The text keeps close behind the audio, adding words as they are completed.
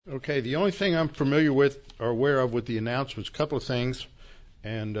Okay, the only thing I'm familiar with or aware of with the announcements, a couple of things,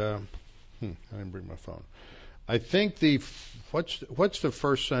 and I didn't bring my phone. I think what's the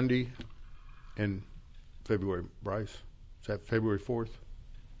first Sunday in February, Bryce? Is that February 4th?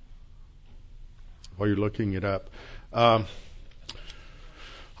 While you're looking it up. I'll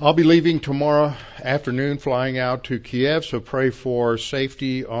be leaving tomorrow afternoon, flying out to Kiev, so pray for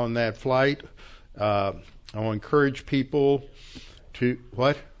safety on that flight. I will encourage people to,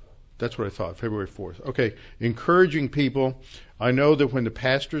 what? That's what I thought, February 4th. Okay, encouraging people. I know that when the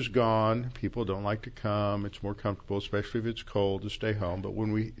pastor's gone, people don't like to come. It's more comfortable, especially if it's cold, to stay home. But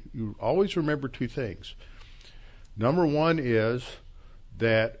you always remember two things. Number one is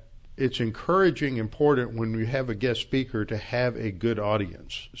that it's encouraging, important when we have a guest speaker to have a good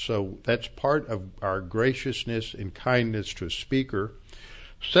audience. So that's part of our graciousness and kindness to a speaker.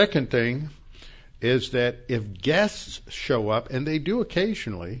 Second thing is that if guests show up, and they do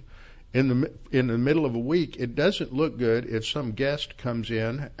occasionally, in the middle of a week, it doesn't look good if some guest comes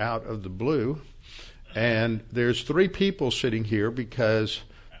in out of the blue and there's 3 people sitting here because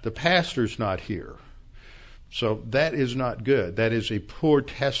the pastor's not here. So that is not good. That is a poor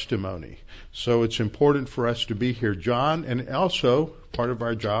testimony. So it's important for us to be here. John, and also part of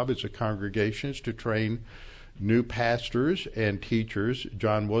our job as a congregation is to train new pastors and teachers.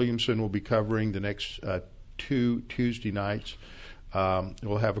 John Williamson will be covering the next 2 Tuesday nights.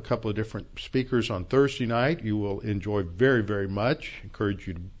 We'll have a couple of different speakers on Thursday night. You will enjoy very, very much. Encourage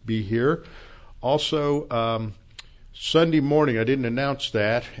you to be here. Also, Sunday morning, I didn't announce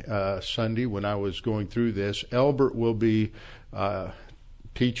that Sunday when I was going through this. Albert will be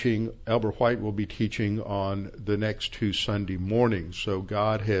teaching. Albert White will be teaching on the next 2 Sunday mornings. So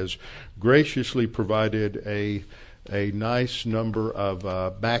God has graciously provided a nice number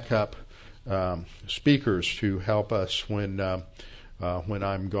of backup speakers to help us when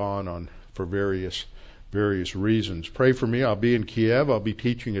I'm gone for various reasons. Pray for me. I'll be in Kiev. I'll be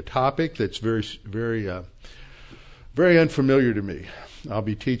teaching a topic that's very, very, very unfamiliar to me. I'll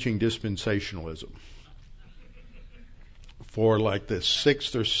be teaching dispensationalism for like the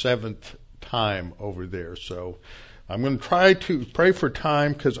 6th or 7th time over there. So I'm going to try to pray for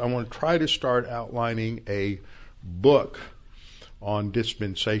time because I want to try to start outlining a book on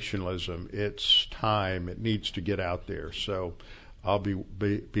dispensationalism. It's time. It needs to get out there. So I'll be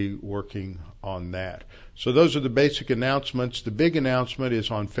working on that. So those are the basic announcements. The big announcement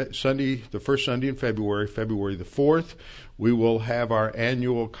is on Sunday, the first Sunday in February, February the 4th. We will have our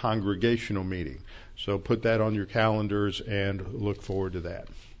annual congregational meeting. So put that on your calendars and look forward to that.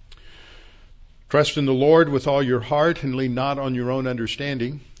 Trust in the Lord with all your heart and lean not on your own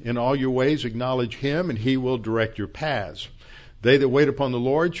understanding. In all your ways acknowledge Him, and He will direct your paths. They that wait upon the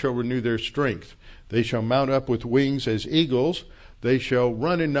Lord shall renew their strength. They shall mount up with wings as eagles. They shall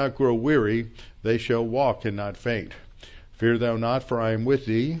run and not grow weary. They shall walk and not faint. Fear thou not, for I am with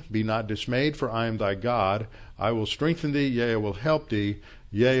thee. Be not dismayed, for I am thy God. I will strengthen thee, yea, I will help thee.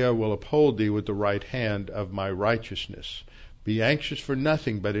 Yea, I will uphold thee with the right hand of my righteousness. Be anxious for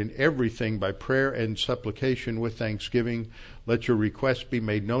nothing, but in everything by prayer and supplication with thanksgiving, let your requests be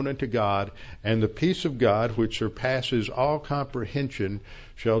made known unto God, and the peace of God, which surpasses all comprehension,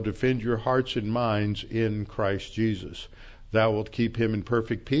 shall defend your hearts and minds in Christ Jesus. Thou wilt keep him in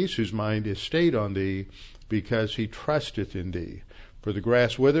perfect peace, whose mind is stayed on thee, because he trusteth in thee. For the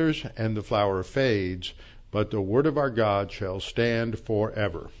grass withers, and the flower fades, but the word of our God shall stand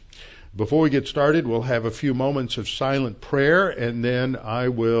forever. Before we get started, we'll have a few moments of silent prayer, and then I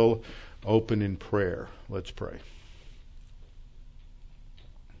will open in prayer. Let's pray.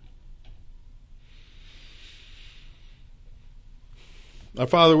 Our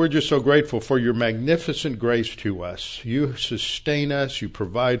Father, we're just so grateful for your magnificent grace to us. You sustain us, you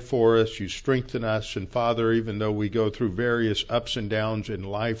provide for us, you strengthen us. And Father, even though we go through various ups and downs in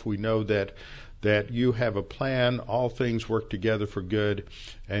life, we know that you have a plan. All things work together for good,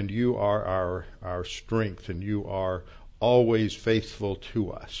 and you are our strength, and you are always faithful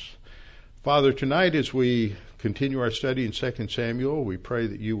to us. Father, tonight as we continue our study in 2 Samuel, we pray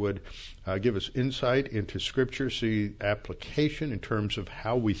that you would give us insight into Scripture, see application in terms of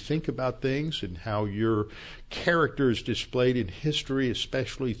how we think about things and how your character is displayed in history,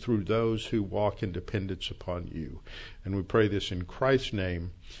 especially through those who walk in dependence upon you. And we pray this in Christ's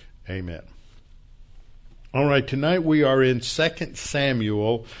name. Amen. All right, tonight we are in 2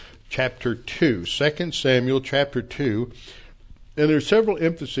 Samuel chapter 2. 2 Samuel chapter 2. And there are several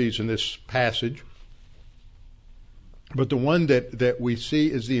emphases in this passage. But the one that we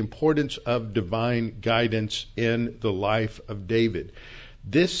see is the importance of divine guidance in the life of David.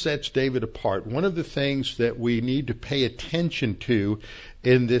 This sets David apart. One of the things that we need to pay attention to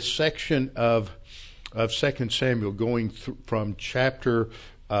in this section of 2 Samuel, going from chapter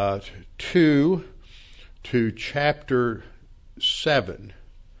 2 to chapter 7,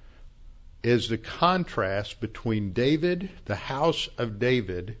 is the contrast between David, the house of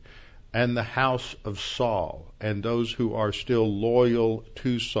David, and the house of Saul, and those who are still loyal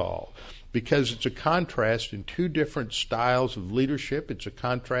to Saul. Because it's a contrast in two different styles of leadership. It's a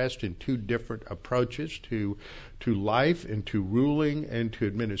contrast in two different approaches to life and to ruling and to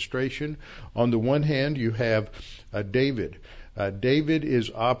administration. On the one hand, you have David. David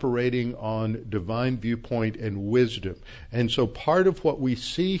is operating on divine viewpoint and wisdom. And so part of what we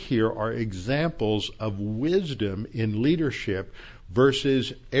see here are examples of wisdom in leadership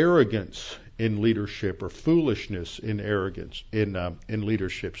versus arrogance in leadership, or foolishness in arrogance in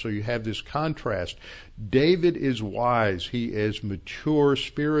leadership. So you have this contrast. David is wise. He is mature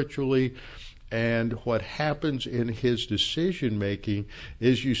spiritually. And what happens in his decision making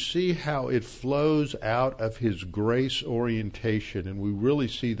is you see how it flows out of his grace orientation. And we really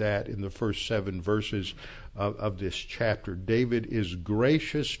see that in the first 7 verses of this chapter. David is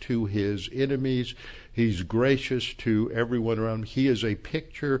gracious to his enemies. He's gracious to everyone around him. He is a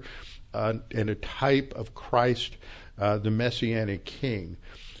picture and a type of Christ, the Messianic King.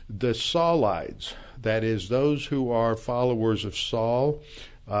 The Saulites, that is, those who are followers of Saul,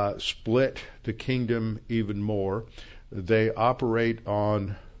 split the kingdom even more. They operate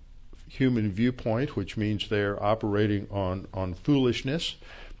on human viewpoint, which means they're operating on foolishness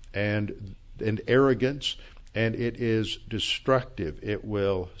and arrogance, and it is destructive. It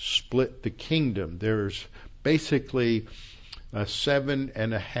will split the kingdom. There's basically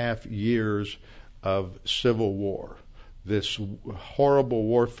 7.5 years of civil war, this horrible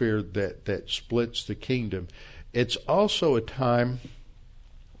warfare that splits the kingdom. It's also a time,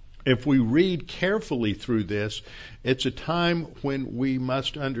 if we read carefully through this, it's a time when we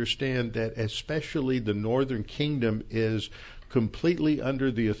must understand that especially the northern kingdom is completely under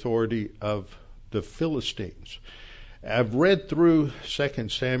the authority of the Philistines. I've read through 2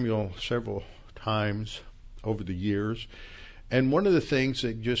 Samuel several times over the years, and one of the things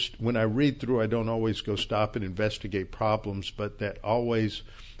that just, when I read through, I don't always go stop and investigate problems, but that always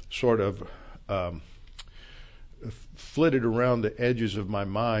sort of flitted around the edges of my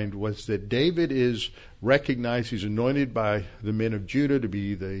mind was that David is recognized, he's anointed by the men of Judah to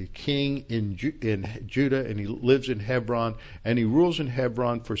be the king in Judah, and he lives in Hebron, and he rules in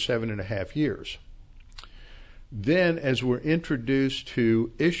Hebron for 7.5 years. Then, as we're introduced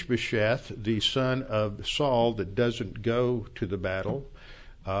to Ishbosheth, the son of Saul that doesn't go to the battle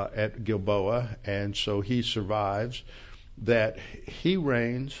at Gilboa, and so he survives, that he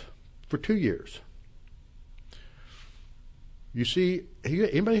reigns for 2 years. You see,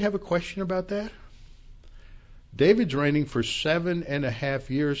 anybody have a question about that? David's reigning for 7.5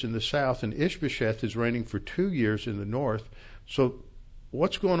 years in the south, and Ishbosheth is reigning for 2 years in the north. So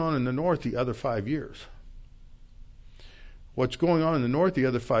what's going on in the north the other 5 years? What's going on in the north the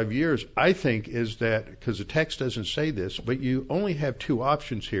other 5 years, I think, is that, because the text doesn't say this, but you only have 2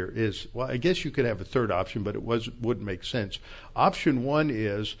 options here. Well, I guess you could have a third option, but it wouldn't make sense. Option 1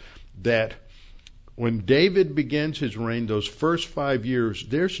 is that when David begins his reign, those first 5 years,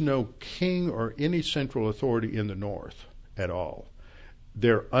 there's no king or any central authority in the north at all.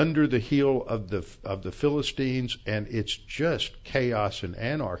 They're under the heel of the Philistines, and it's just chaos and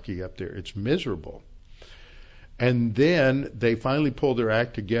anarchy up there. It's miserable. And then they finally pull their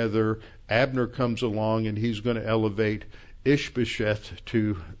act together. Abner comes along, and he's going to elevate Ishbosheth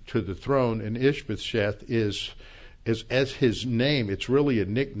to the throne. And Ishbosheth is as his name, it's really a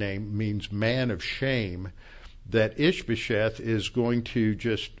nickname, means man of shame, that Ishbosheth is going to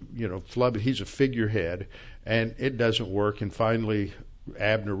just, flub it. He's a figurehead, and it doesn't work. And finally,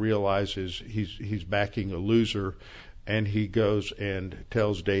 Abner realizes he's backing a loser, and he goes and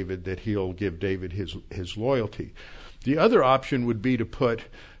tells David that he'll give David his loyalty. The other option would be to put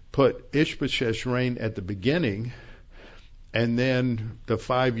Ishbosheth's reign at the beginning, and then the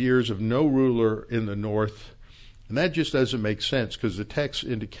 5 years of no ruler in the north. And that just doesn't make sense, because the text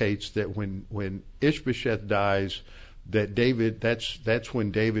indicates that when Ishbosheth dies, that that's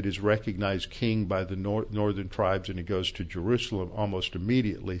when David is recognized king by the northern tribes, and he goes to Jerusalem almost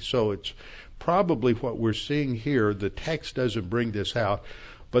immediately. So it's probably what we're seeing here. The text doesn't bring this out,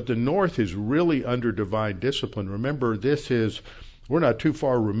 but the north is really under divine discipline. Remember, we're not too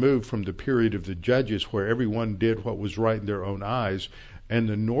far removed from the period of the judges where everyone did what was right in their own eyes. And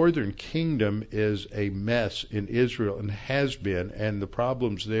the northern kingdom is a mess in Israel, and has been, and the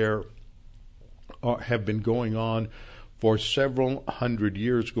problems there have been going on for several hundred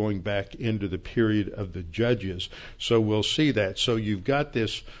years going back into the period of the Judges. So we'll see that. So you've got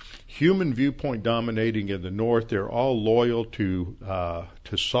this human viewpoint dominating in the north. They're all loyal to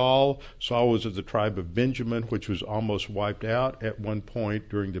Saul. Saul was of the tribe of Benjamin, which was almost wiped out at one point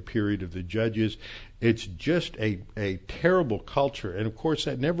during the period of the Judges. It's just a terrible culture. And of course,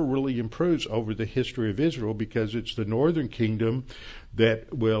 that never really improves over the history of Israel, because it's the northern kingdom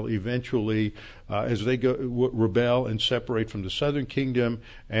that will eventually, as they go, rebel and separate from the southern kingdom.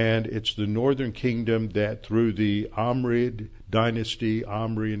 And it's the northern kingdom that, through the Omrid dynasty,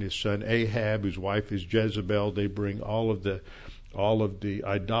 Omri and his son Ahab, whose wife is Jezebel, they bring all of the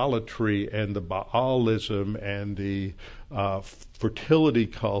idolatry and the Baalism and the fertility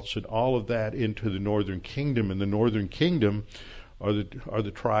cults and all of that into the northern kingdom. And the northern kingdom are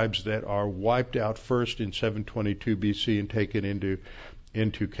the tribes that are wiped out first in 722 BC and taken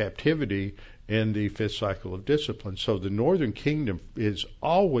into captivity in the fifth cycle of discipline. So the northern kingdom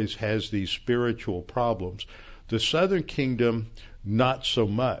always has these spiritual problems. The southern kingdom, not so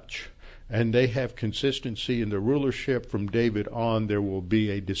much. And they have consistency in the rulership from David on. There will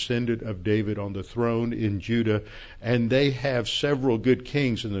be a descendant of David on the throne in Judah. And they have several good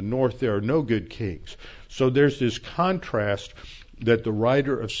kings. In the north, there are no good kings. So there's this contrast that the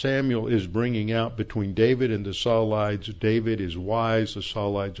writer of Samuel is bringing out between David and the Saulites. David is wise, the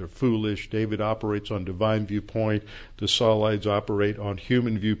Saulites are foolish. David operates on divine viewpoint, the Saulites operate on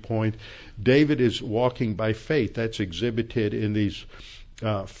human viewpoint. David is walking by faith. That's exhibited in these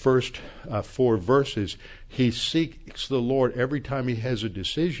first 4 verses. He seeks the Lord every time he has a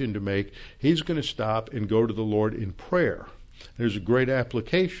decision to make. He's going to stop and go to the Lord in prayer. There's a great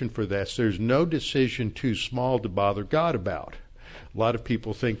application for this. There's no decision too small to bother God about. A lot of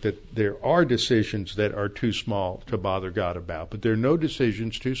people think that there are decisions that are too small to bother God about, but there are no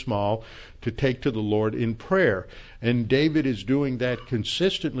decisions too small to take to the Lord in prayer. And David is doing that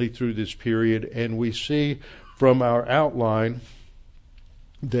consistently through this period, and we see from our outline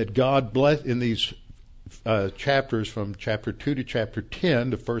that God bless in these chapters from chapter 2 to chapter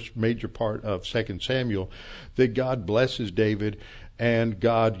 10, the first major part of 2 Samuel, that God blesses David and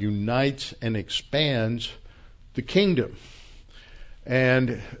God unites and expands the kingdom.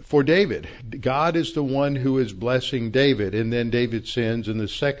 And for David, God is the one who is blessing David, and then David sins, and the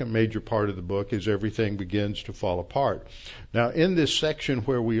second major part of the book is everything begins to fall apart. Now, in this section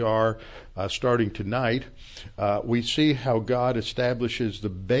where we are starting tonight, we see how God establishes the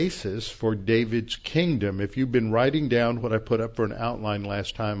basis for David's kingdom. If you've been writing down what I put up for an outline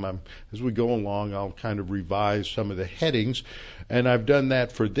last time, as we go along, I'll kind of revise some of the headings, and I've done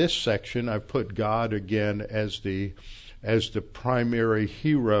that for this section. I've put God again as the primary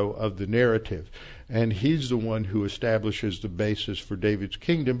hero of the narrative. And he's the one who establishes the basis for David's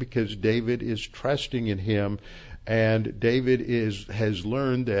kingdom, because David is trusting in him, and David has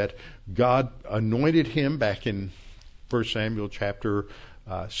learned that God anointed him back in 1 Samuel chapter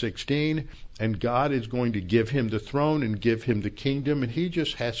 16, and God is going to give him the throne and give him the kingdom, and he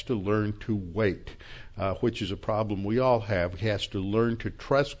just has to learn to wait, which is a problem we all have. He has to learn to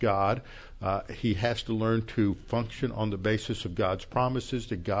trust God. He has to learn to function on the basis of God's promises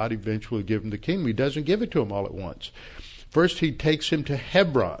that God eventually will give him the kingdom. He doesn't give it to him all at once. First, he takes him to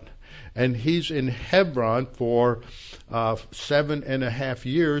Hebron, and he's in Hebron for 7.5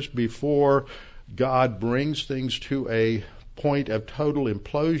 years before God brings things to a point of total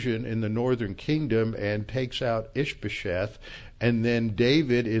implosion in the northern kingdom and takes out Ishbosheth, and then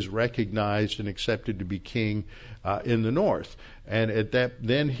David is recognized and accepted to be king in the north. And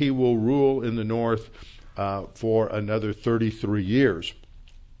then he will rule in the north for another 33 years.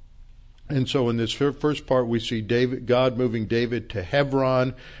 And so in this first part, we see God moving David to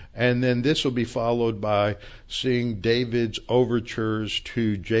Hebron, and then this will be followed by seeing David's overtures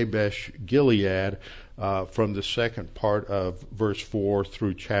to Jabesh Gilead from the second part of verse 4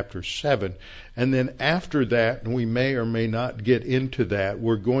 through chapter 7. And then after that, and we may or may not get into that,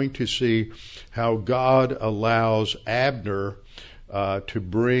 we're going to see how God allows Abner to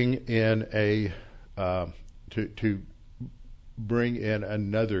bring in bring in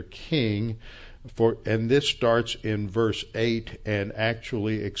another king, and this starts in verse 8 and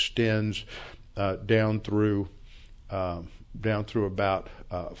actually extends down through about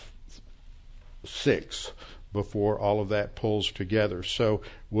 6 before all of that pulls together. So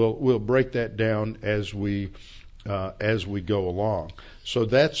we'll break that down as we go along. So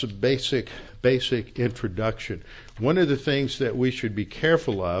that's a basic introduction. One of the things that we should be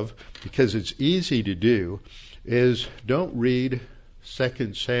careful of, because it's easy to do, is don't read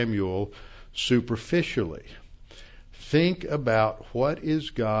 2 Samuel superficially. Think about what is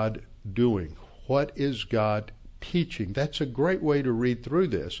God doing? What is God teaching. That's a great way to read through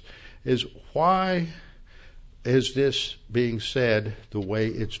this, is why is this being said the way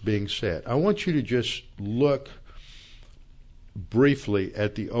it's being said? I want you to just look briefly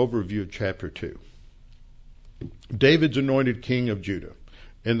at the overview of chapter 2. David's anointed king of Judah.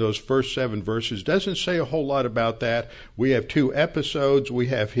 In those first 7 verses, doesn't say a whole lot about that. We have 2 episodes. We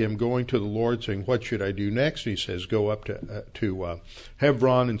have him going to the Lord saying, what should I do next? He says, go up to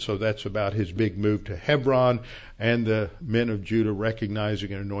Hebron. And so that's about his big move to Hebron, and the men of Judah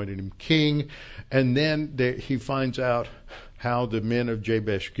recognizing and anointing him king. And then he finds out how the men of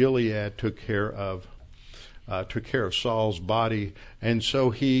Jabesh Gilead took care of Saul's body. And so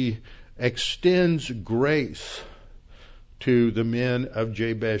he extends grace to the men of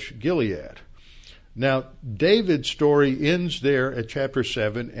Jabesh Gilead. Now, David's story ends there at chapter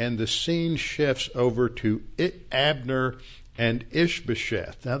 7, and the scene shifts over to Abner and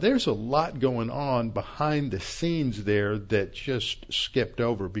Ishbosheth. Now, there's a lot going on behind the scenes there that just skipped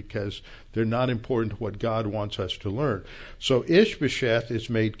over because they're not important to what God wants us to learn. So Ishbosheth is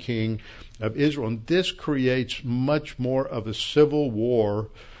made king of Israel, and this creates much more of a civil war,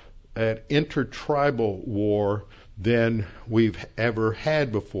 an intertribal war, than we've ever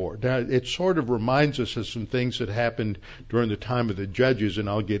had before. Now, it sort of reminds us of some things that happened during the time of the judges, and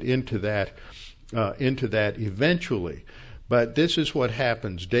I'll get into that eventually. But this is what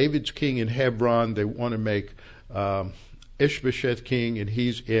happens. David's king in Hebron. They want to make Ishbosheth king, and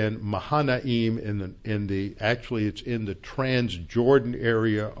he's in Mahanaim actually it's in the Transjordan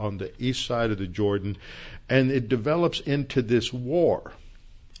area on the east side of the Jordan, and it develops into this war.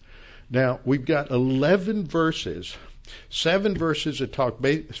 Now, we've got 11 verses, 4 verses that talk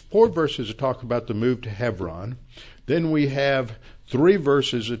about the move to Hebron. Then we have 3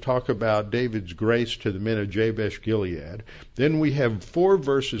 verses that talk about David's grace to the men of Jabesh Gilead. Then we have 4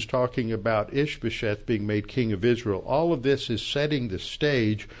 verses talking about Ishbosheth being made king of Israel. All of this is setting the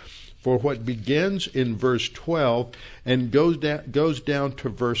stage for what begins in verse 12 and goes down to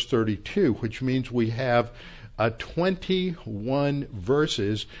verse 32, which means we have 21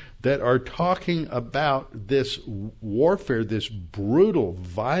 verses that are talking about this warfare, this brutal,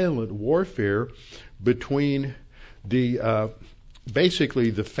 violent warfare between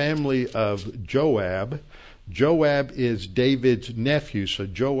basically the family of Joab. Joab is David's nephew, so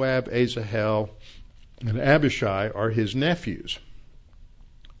Joab, Asahel, and Abishai are his nephews.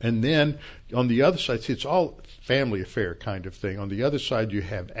 And then on the other side, see, it's all family affair kind of thing. On the other side, you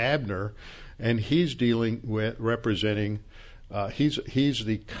have Abner, and he's representing. He's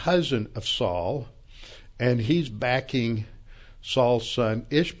the cousin of Saul, and he's backing Saul's son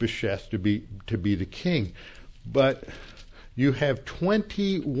Ishbosheth to be the king. But you have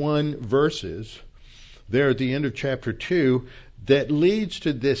 21 verses there at the end of chapter 2 that leads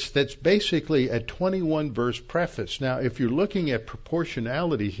to this. That's basically a 21 verse preface. Now, if you're looking at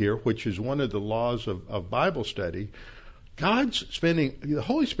proportionality here, which is one of the laws of Bible study, the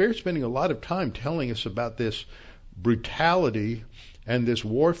Holy Spirit's spending a lot of time telling us about this brutality and this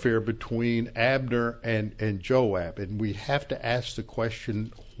warfare between Abner and Joab. And we have to ask the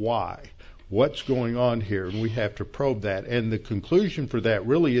question, why? What's going on here? And we have to probe that. And the conclusion for that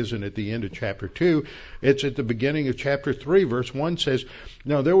really isn't at the end of chapter 2. It's at the beginning of chapter 3. Verse 1 says,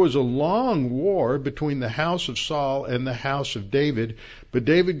 now there was a long war between the house of Saul and the house of David, but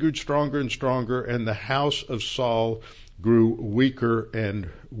David grew stronger and stronger, and the house of Saul grew weaker and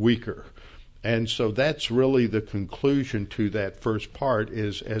weaker. And so that's really the conclusion to that first part,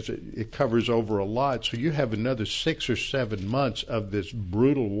 is as it covers over a lot. So you have another 6 or 7 months of this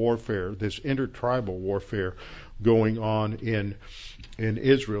brutal warfare, this intertribal warfare going on in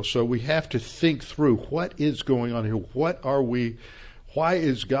Israel. So we have to think through what is going on here. Why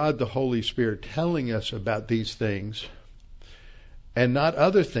is God the Holy Spirit telling us about these things and not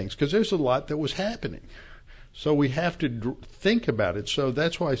other things? Because there's a lot that was happening. So we have to think about it. So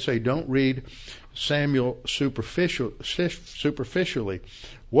that's why I say don't read Samuel superficially.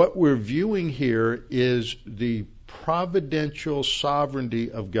 What we're viewing here is the providential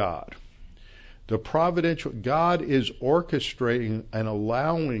sovereignty of God. God is orchestrating and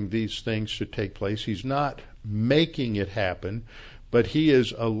allowing these things to take place. He's not making it happen, but he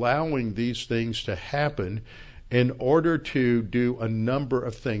is allowing these things to happen in order to do a number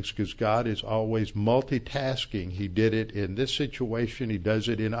of things, because God is always multitasking. He did it in this situation. He does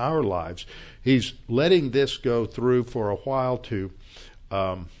it in our lives. He's letting this go through for a while to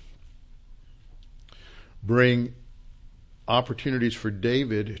bring opportunities for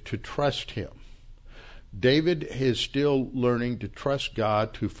David to trust him. David is still learning to trust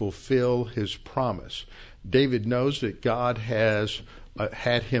God to fulfill his promise. David knows that God has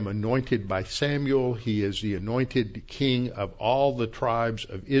had him anointed by Samuel. He is the anointed king of all the tribes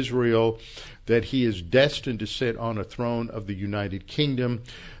of Israel, that he is destined to sit on a throne of the United Kingdom,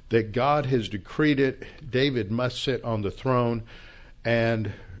 that God has decreed it. David must sit on the throne,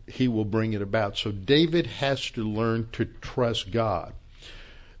 and he will bring it about. So David has to learn to trust God.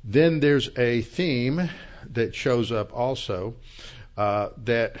 Then there's a theme that shows up also,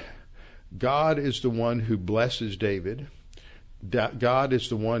 that God is the one who blesses David. God is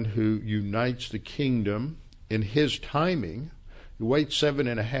the one who unites the kingdom in his timing. He waits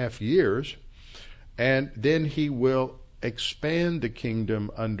 7.5 years, and then he will expand the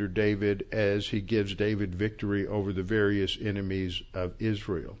kingdom under David as he gives David victory over the various enemies of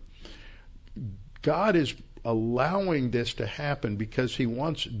Israel. God is allowing this to happen because he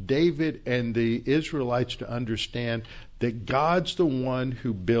wants David and the Israelites to understand that God's the one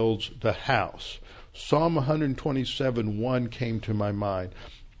who builds the house. Psalm 127:1 came to my mind.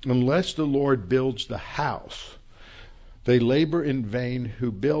 Unless the Lord builds the house, they labor in vain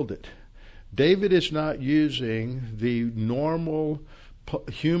who build it. David is not using the normal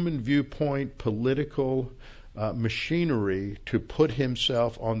human viewpoint political machinery to put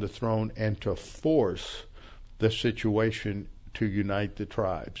himself on the throne and to force the situation to unite the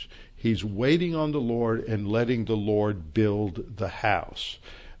tribes. He's waiting on the Lord and letting the Lord build the house.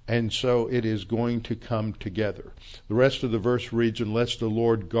 And so it is going to come together. The rest of the verse reads, unless the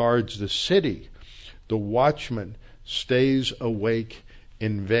Lord guards the city, the watchman stays awake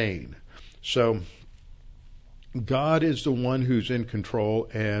in vain. So God is the one who's in control,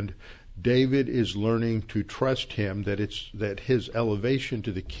 and David is learning to trust him, that his elevation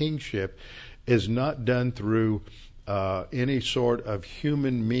to the kingship is not done through any sort of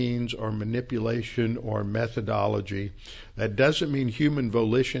human means or manipulation or methodology. That doesn't mean human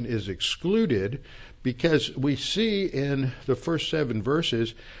volition is excluded, because we see in the first 7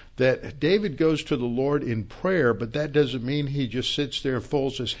 verses that David goes to the Lord in prayer, but that doesn't mean he just sits there and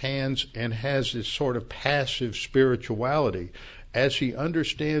folds his hands and has this sort of passive spirituality. As he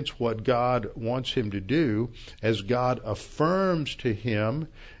understands what God wants him to do, as God affirms to him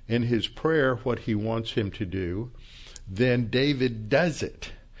in his prayer what he wants him to do, then David does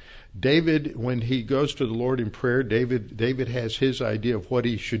it. David, when he goes to the Lord in prayer, David has his idea of what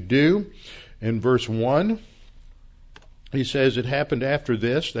he should do. In verse 1, he says, it happened after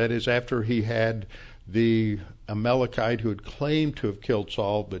this, that is, after he had the Amalekite who had claimed to have killed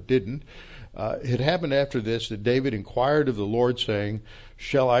Saul but didn't. It happened after this that David inquired of the Lord, saying,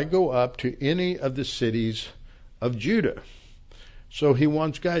 shall I go up to any of the cities of Judah? So he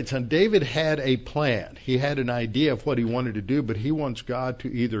wants guidance. And David had a plan. He had an idea of what he wanted to do, but he wants God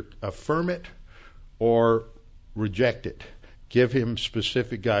to either affirm it or reject it. Give him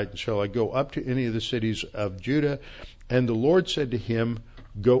specific guidance. Shall I go up to any of the cities of Judah? And the Lord said to him,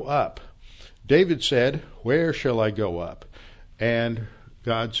 go up. David said, where shall I go up? And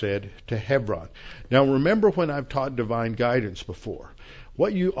God said, to Hebron. Now remember, when I've taught divine guidance before,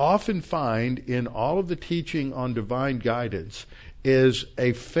 what you often find in all of the teaching on divine guidance is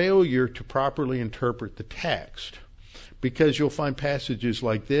a failure to properly interpret the text. Because you'll find passages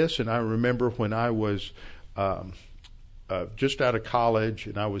like this, and I remember when I was just out of college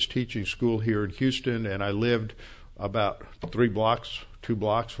and I was teaching school here in Houston, and I lived about 2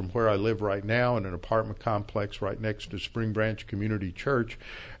 blocks from where I live right now in an apartment complex right next to Spring Branch Community Church.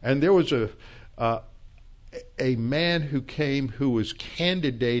 And there was a man who came who was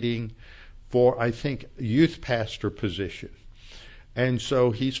candidating for, I think, youth pastor position. And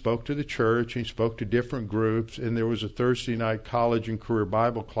so he spoke to the church, he spoke to different groups, and there was a Thursday night college and career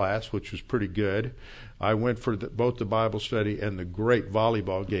Bible class, which was pretty good. I went for both the Bible study and the great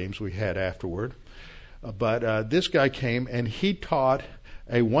volleyball games we had afterward. But this guy came, and he taught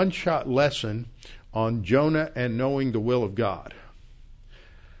a one-shot lesson on Jonah and knowing the will of God.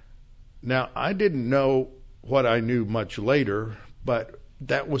 Now, I didn't know what I knew much later, but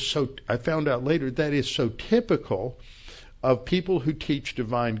I found out later that is so typical of people who teach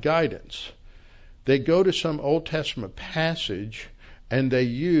divine guidance. They go to some Old Testament passage and they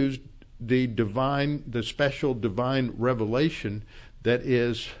use the special divine revelation that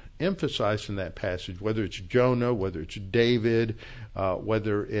is emphasized in that passage, whether it's Jonah, whether it's David,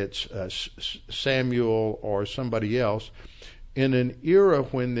 whether it's Samuel or somebody else, in an era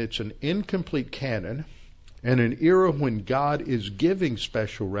when it's an incomplete canon and an era when God is giving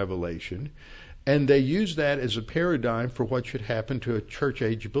special revelation. And they use that as a paradigm for what should happen to a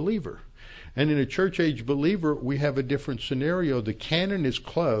church-age believer. And in a church-age believer, we have a different scenario. The canon is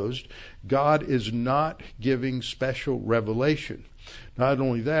closed. God is not giving special revelation. Not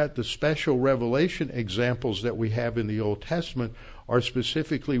only that, the special revelation examples that we have in the Old Testament are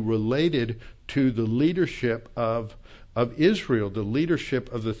specifically related to the leadership of Israel, the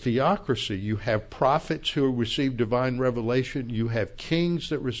leadership of the theocracy. You have prophets who receive divine revelation. You have kings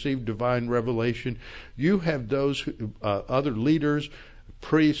that receive divine revelation. You have those other leaders,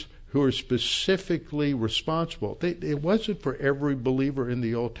 priests, who are specifically responsible. It wasn't for every believer in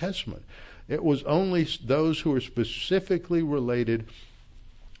the Old Testament. It was only those who were specifically related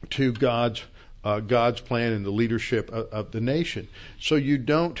to God's plan and the leadership of the nation. So you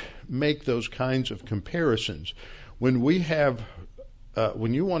don't make those kinds of comparisons. When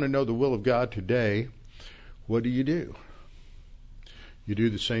you want to know the will of God today, what do? You do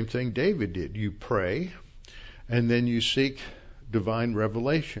the same thing David did. You pray, and then you seek divine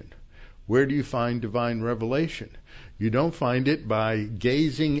revelation. Where do you find divine revelation? You don't find it by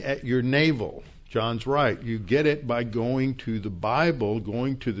gazing at your navel. John's right. You get it by going to the Bible,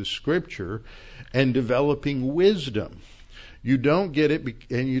 going to the Scripture, and developing wisdom. You don't get it,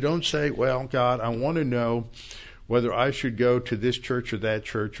 and you don't say, well, God, I want to know whether I should go to this church or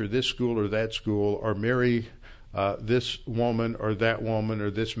this school or that school, or marry this woman or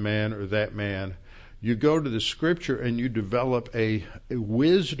this man or that man. You go to the Scripture and you develop a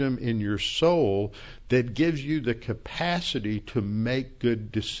wisdom in your soul that gives you the capacity to make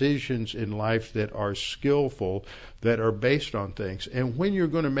good decisions in life that are skillful, that are based on things. And when you're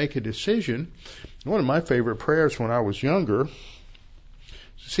going to make a decision, one of my favorite prayers when I was younger,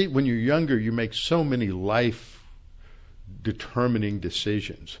 see, when you're younger, you make so many life-determining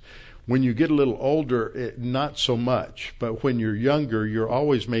decisions. When you get a little older, not so much. But when you're younger, you're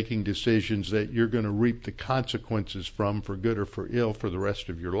always making decisions that you're going to reap the consequences from, for good or for ill, for the rest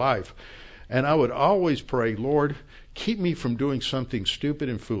of your life. And I would always pray, Lord, keep me from doing something stupid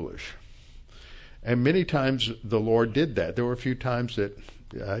and foolish. And many times the Lord did that. There were a few times that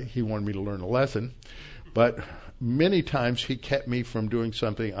He wanted me to learn a lesson, but many times He kept me from doing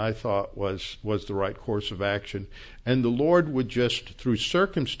something I thought was the right course of action. And the Lord would just, through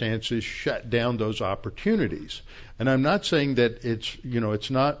circumstances, shut down those opportunities. And I'm not saying that it's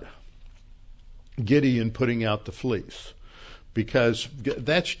not Gideon putting out the fleece, because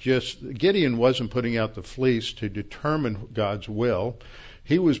that's just, Gideon wasn't putting out the fleece to determine God's will.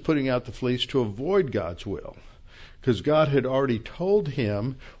 He was putting out the fleece to avoid God's will, because God had already told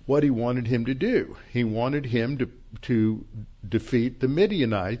him what He wanted him to do. He wanted him to defeat the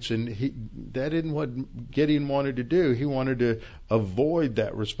Midianites, and that isn't what Gideon wanted to do. He wanted to avoid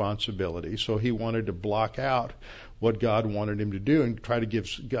that responsibility, so he wanted to block out what God wanted him to do and try to give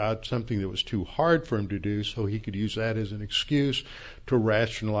God something that was too hard for him to do, so he could use that as an excuse to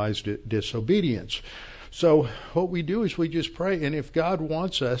rationalize disobedience. So what we do is we just pray, and if God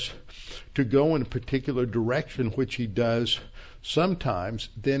wants us to go in a particular direction, which He does sometimes,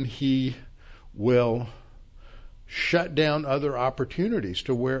 then He will shut down other opportunities,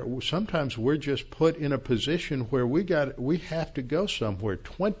 to where sometimes we're just put in a position where we have to go somewhere.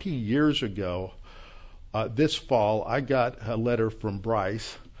 20 years ago, this fall, I got a letter from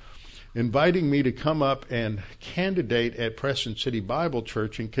Bryce inviting me to come up and candidate at Preston City Bible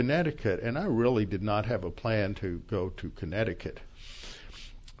Church in Connecticut. And I really did not have a plan to go to Connecticut.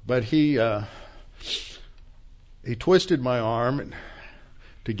 But he twisted my arm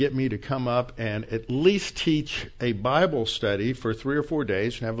to get me to come up and at least teach a Bible study for 3 or 4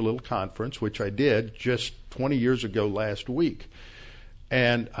 days and have a little conference, which I did just 20 years ago last week.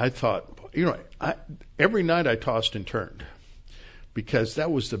 And I thought, every night I tossed and turned, because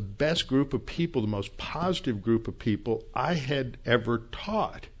that was the best group of people, the most positive group of people I had ever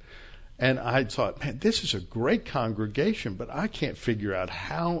taught. And I thought, man, this is a great congregation, but I can't figure out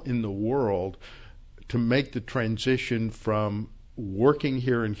how in the world to make the transition from working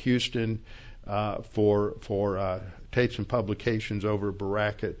here in Houston for tapes and publications over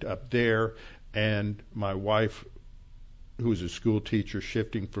Barakat up there, and my wife, who was a school teacher,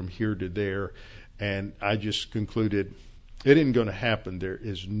 shifting from here to there. And I just concluded it isn't going to happen. There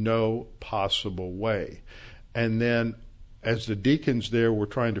is no possible way. And then as the deacons there were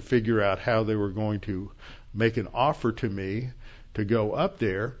trying to figure out how they were going to make an offer to me to go up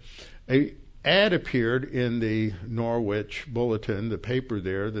there, an ad appeared in the Norwich Bulletin, the paper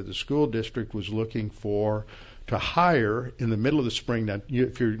there, that the school district was looking to hire in the middle of the spring. Now,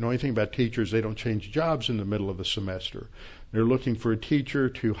 if you know anything about teachers, they don't change jobs in the middle of a semester. They're looking for a teacher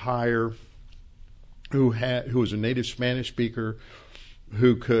to hire who was a native Spanish speaker,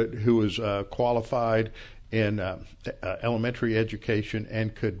 who was qualified in elementary education,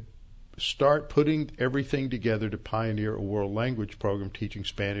 and could start putting everything together to pioneer a world language program teaching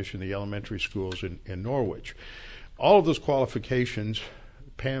Spanish in the elementary schools in Norwich. All of those qualifications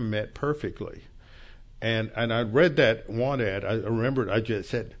Pam met perfectly. And I read that want ad. I remembered. I just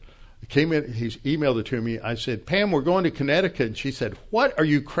said, came in. He's emailed it to me. I said, Pam, we're going to Connecticut. And she said, what? Are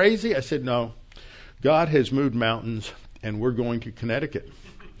you crazy? I said, no. God has moved mountains, and we're going to Connecticut.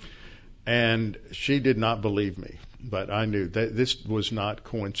 And she did not believe me, but I knew that this was not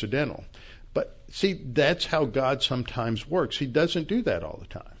coincidental. But see, that's how God sometimes works. He doesn't do that all the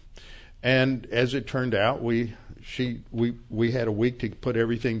time. And as it turned out, we had a week to put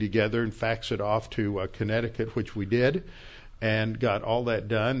everything together and fax it off to Connecticut, which we did, and got all that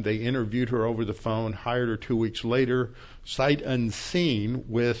done. They interviewed her over the phone, hired her 2 weeks later, sight unseen,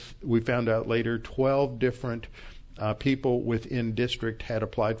 we found out later, 12 different people within district had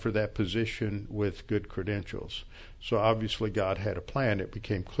applied for that position with good credentials. So obviously God had a plan. It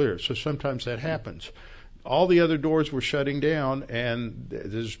became clear. So sometimes that happens. All the other doors were shutting down, and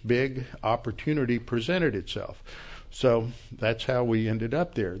this big opportunity presented itself. So that's how we ended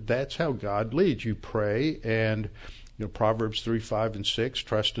up there. That's how God leads. You pray, and Proverbs 3, 5, and 6,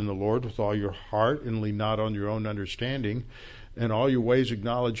 trust in the Lord with all your heart and lean not on your own understanding. In all your ways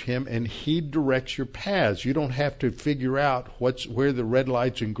acknowledge him, and he directs your paths. You don't have to figure out where the red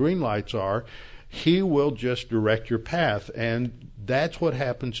lights and green lights are. He will just direct your path, and that's what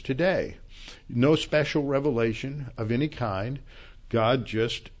happens today. No special revelation of any kind. God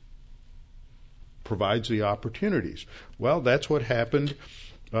just provides the opportunities. Well, that's what happened.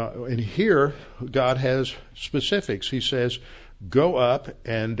 And here, God has specifics. He says, go up,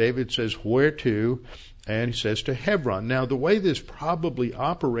 and David says, where to? And he says to Hebron. Now, the way this probably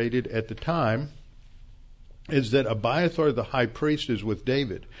operated at the time is that Abiathar the high priest is with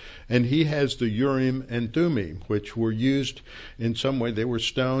David, and he has the Urim and Thummim, which were used in some way. They were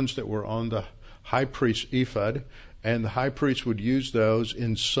stones that were on the high priest's ephod, and the high priest would use those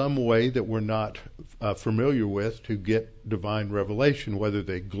in some way that we're not familiar with to get divine revelation, whether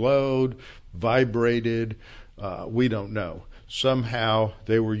they glowed, vibrated, we don't know. Somehow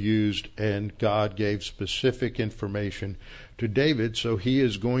they were used, and God gave specific information to David, so he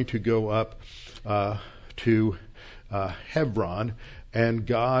is going to go up to Hebron, and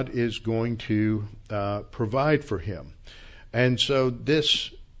God is going to provide for him. And so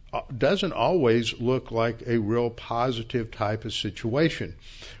this doesn't always look like a real positive type of situation.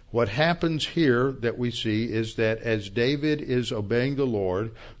 What happens here that we see is that as David is obeying the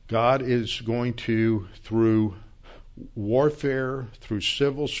Lord, God is going to, through warfare, through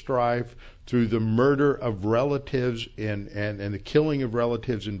civil strife, through the murder of relatives and the killing of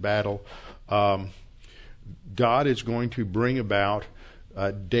relatives in battle, God is going to bring about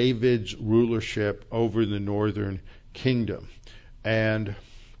David's rulership over the northern kingdom. And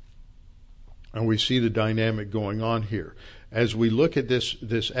we see the dynamic going on here. As we look at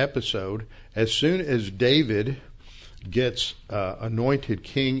this episode, as soon as David gets anointed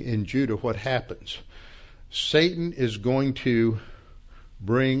king in Judah, what happens? Satan is going to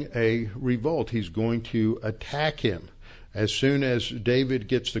bring a revolt. He's going to attack him. As soon as David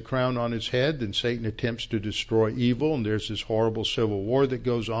gets the crown on his head, then Satan attempts to destroy evil, and there's this horrible civil war that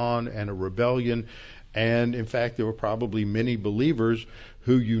goes on and a rebellion. And in fact, there were probably many believers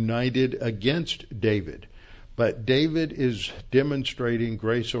who united against David. But David is demonstrating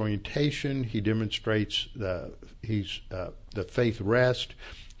grace orientation. He demonstrates the faith rest.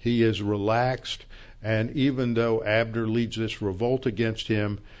 He is relaxed. And even though Abner leads this revolt against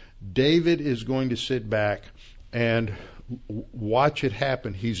him, David is going to sit back and watch it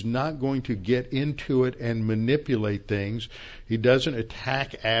happen. He's not going to get into it and manipulate things. He doesn't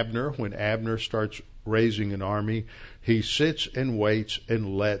attack Abner when Abner starts raising an army. He sits and waits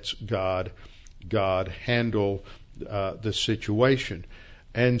and lets God handle the situation.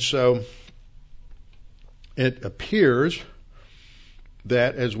 And so it appears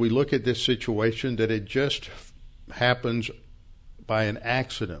that as we look at this situation, that it just happens by an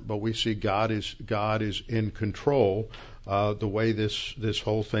accident, but we see God is in control. The way this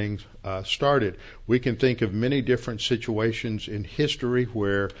whole thing started, we can think of many different situations in history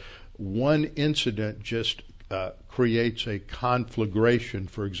where one incident just creates a conflagration.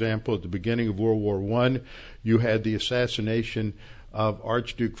 For example, at the beginning of World War I, you had the assassination of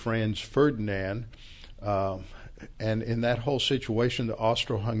Archduke Franz Ferdinand. And in that whole situation, the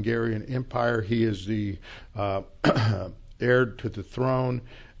Austro-Hungarian Empire, he is the heir to the throne,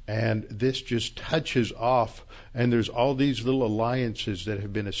 and this just touches off, and there's all these little alliances that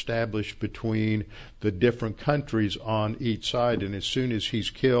have been established between the different countries on each side, and as soon as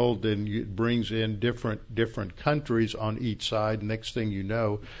he's killed, then it brings in different countries on each side. Next thing you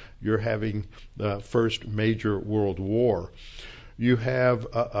know, you're having the first major world war. You have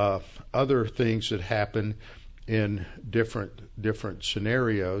other things that happen in different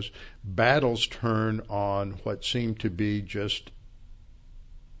scenarios. Battles turn on what seem to be just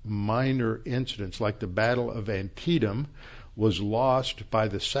minor incidents, like the Battle of Antietam was lost by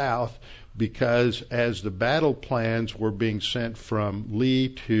the South because as the battle plans were being sent from Lee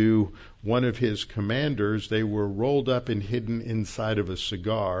to one of his commanders, they were rolled up and hidden inside of a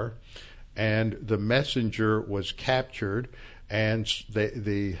cigar, and the messenger was captured, and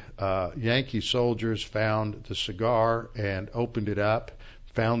the Yankee soldiers found the cigar and opened it up,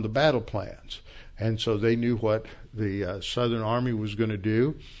 found the battle plans. And so they knew what the Southern Army was going to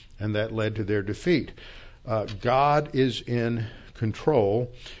do, and that led to their defeat. God is in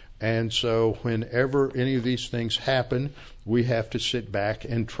control, and so whenever any of these things happen, we have to sit back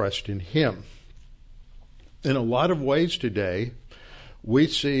and trust in Him. In a lot of ways today, we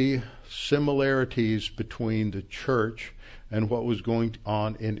see similarities between the church and what was going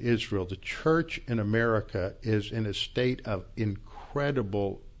on in Israel. The church in America is in a state of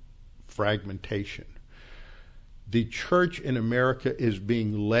incredible fragmentation. The church in America is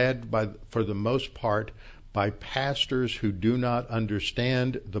being led for the most part, by pastors who do not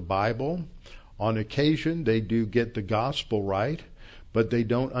understand the Bible. On occasion, they do get the gospel right, but they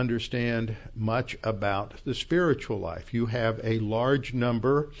don't understand much about the spiritual life. You have a large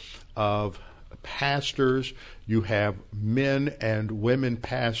number of pastors. You have men and women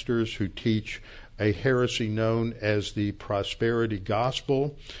pastors who teach a heresy known as the prosperity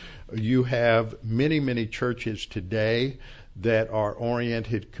gospel. You have many churches today that are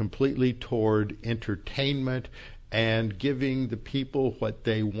oriented completely toward entertainment and giving the people what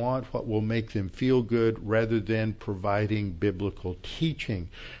they want, what will make them feel good, rather than providing biblical teaching.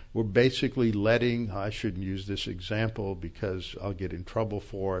 We're basically letting, I shouldn't use this example because I'll get in trouble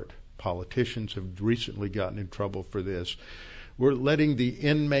for it. Politicians have recently gotten in trouble for this. We're letting the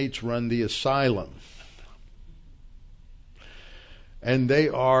inmates run the asylum. And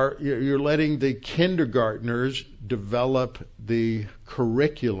you're letting the kindergartners develop the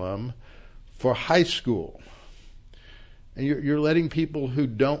curriculum for high school. And you're letting people who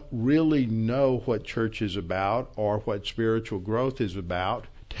don't really know what church is about or what spiritual growth is about,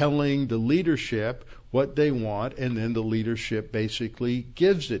 telling the leadership what they want, and then the leadership basically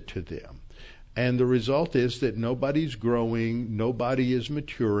gives it to them. And the result is that nobody's growing, nobody is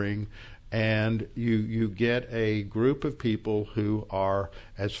maturing, and you get a group of people who are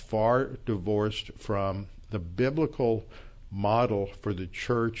as far divorced from the biblical model for the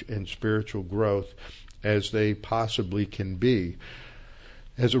church and spiritual growth as they possibly can be.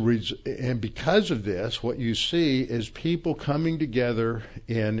 And because of this, what you see is people coming together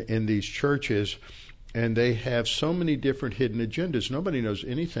in these churches, and they have so many different hidden agendas. Nobody knows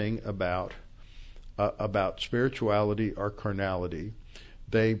anything about spirituality or carnality.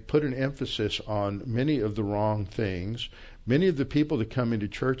 They put an emphasis on many of the wrong things. Many of the people that come into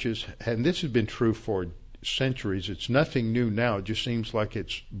churches, and this has been true for centuries, it's nothing new now, it just seems like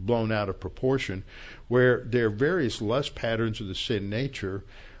it's blown out of proportion, where their various lust patterns of the sin nature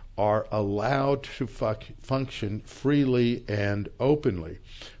are allowed to function freely and openly.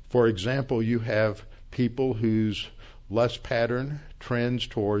 For example, you have people whose lust pattern trends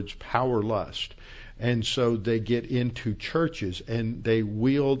towards power lust. And so they get into churches and they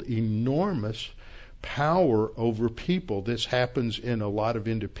wield enormous power over people. This happens in a lot of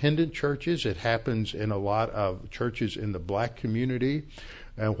independent churches. It happens in a lot of churches in the black community.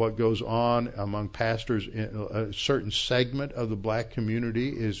 And what goes on among pastors in a certain segment of the black community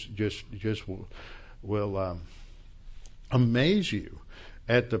is just will amaze you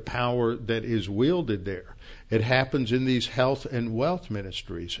at the power that is wielded there. It happens in these health and wealth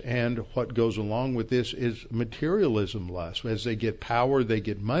ministries. And what goes along with this is materialism lust. As they get power, they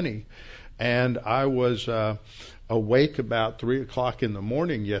get money. And I was awake about 3 o'clock in the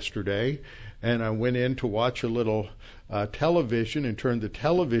morning yesterday, and I went in to watch a little television and turned the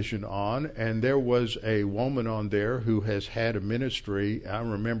television on, and there was a woman on there who has had a ministry. I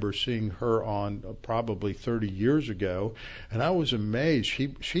remember seeing her on probably 30 years ago, and I was amazed.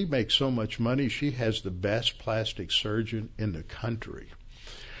 She makes so much money. She has the best plastic surgeon in the country.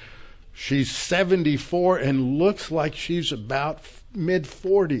 She's 74 and looks like she's about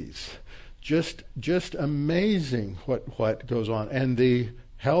mid-40s. Just amazing what goes on. And the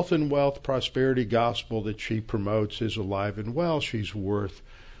health and wealth prosperity gospel that she promotes is alive and well. She's worth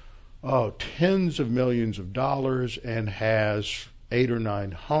tens of millions of dollars and has 8 or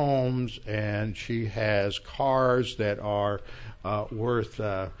 9 homes, and she has cars that are worth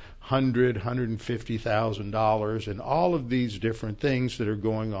 $150,000, and all of these different things that are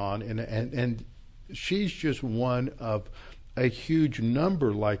going on, and she's just one of a huge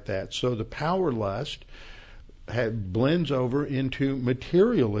number like that. So the power lust blends over into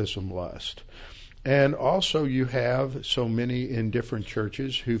materialism lust. And also you have so many in different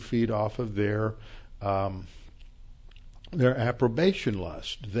churches who feed off of their approbation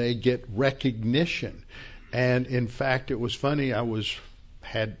lust. They get recognition. And in fact, it was funny,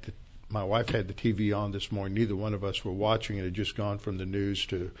 my wife had the TV on this morning. Neither one of us were watching it. It had just gone from the news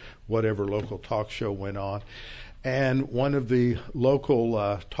to whatever local talk show went on. And one of the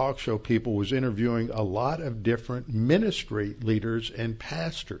local talk show people was interviewing a lot of different ministry leaders and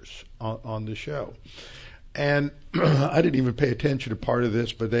pastors on the show. And I didn't even pay attention to part of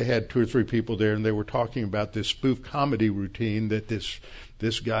this, but they had 2 or 3 people there, and they were talking about this spoof comedy routine that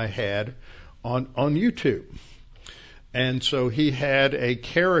this guy had on YouTube. And so he had a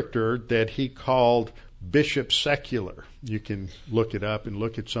character that he called Bishop Secular. You can look it up and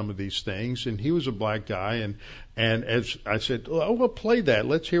look at some of these things. And he was a black guy. And as I said, oh, well, play that.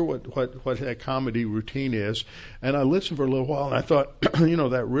 Let's hear what that comedy routine is. And I listened for a little while, and I thought,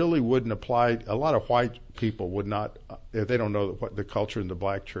 that really wouldn't apply. A lot of white people would not, if they don't know the culture in the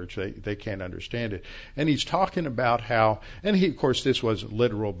black church, they can't understand it. And he's talking about how, and he, of course, this wasn't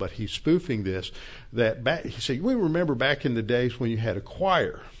literal, but he's spoofing this, he said, we remember back in the days when you had a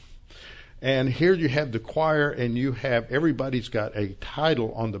choir. And here you have the choir, and everybody's got a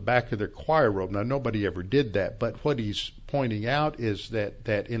title on the back of their choir robe. Now, nobody ever did that, but what he's pointing out is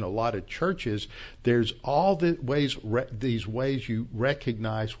that in a lot of churches, there's all these ways you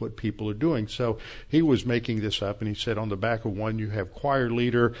recognize what people are doing. So he was making this up, and he said on the back of one you have choir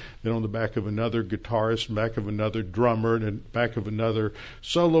leader, then on the back of another guitarist, and back of another drummer, and then back of another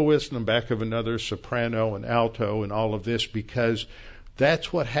soloist, and the back of another soprano and alto, and all of this, because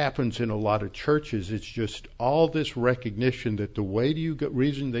that's what happens in a lot of churches. It's just all this recognition that the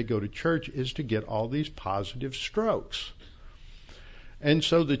reason they go to church is to get all these positive strokes. And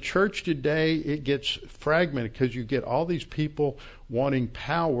so the church today, it gets fragmented because you get all these people wanting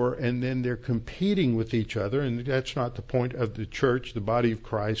power, and then they're competing with each other. And that's not the point of the church, the body of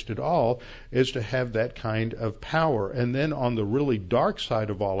Christ at all, is to have that kind of power. And then on the really dark side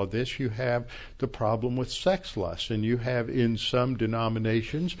of all of this, you have the problem with sex lust. And you have in some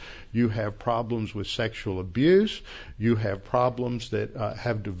denominations, you have problems with sexual abuse. You have problems that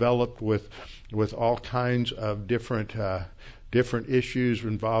have developed with all kinds of different issues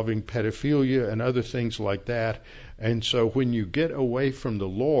involving pedophilia and other things like that. And so when you get away from the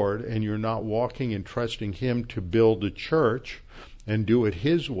Lord and you're not walking and trusting Him to build a church and do it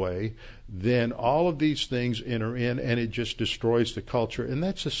His way, then all of these things enter in, and it just destroys the culture. And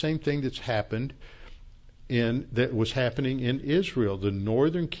that's the same thing that was happening in Israel. The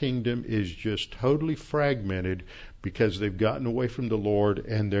northern kingdom is just totally fragmented because they've gotten away from the Lord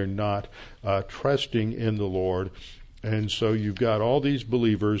and they're not trusting in the Lord. And so you've got all these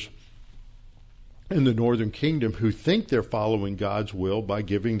believers in the northern kingdom who think they're following God's will by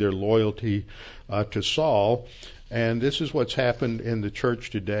giving their loyalty to Saul. And this is what's happened in the church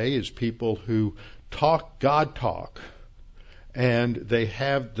today, is people who talk God talk. And they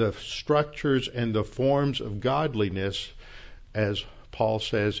have the structures and the forms of godliness, as Paul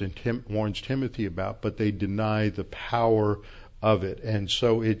says and warns Timothy about, but they deny the power of it. And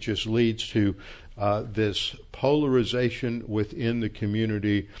so it just leads to this polarization within the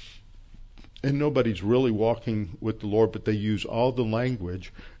community, and nobody's really walking with the Lord, but they use all the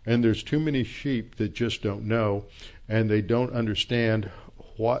language, and there's too many sheep that just don't know, and they don't understand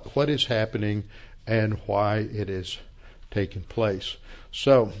what is happening and why it is taking place.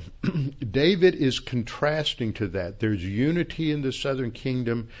 So David is contrasting to that. There's unity in the southern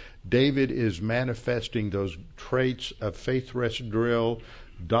kingdom. David is manifesting those traits of faith rest drill,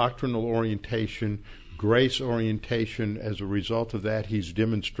 doctrinal orientation, grace orientation. As a result of that, he's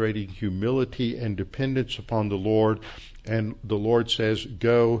demonstrating humility and dependence upon the Lord. And the Lord says,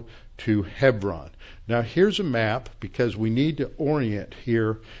 go to Hebron. Now, here's a map, because we need to orient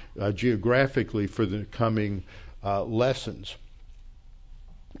here geographically for the coming lessons.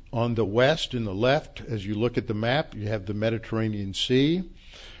 On the west and the left, as you look at the map, you have the Mediterranean Sea.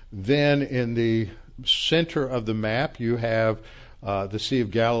 Then in the center of the map, you have the Sea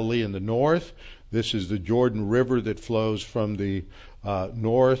of Galilee in the north. This is the Jordan River that flows from the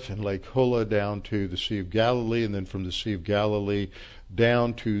north and Lake Hula down to the Sea of Galilee, and then from the Sea of Galilee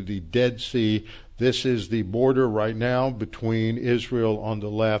down to the Dead Sea. This is the border right now between Israel on the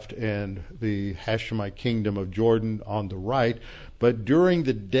left and the Hashemite kingdom of Jordan on the right. But during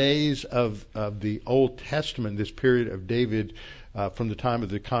the days of the Old Testament, this period of David, from the time of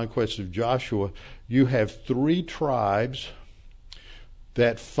the conquest of Joshua, you have 3 tribes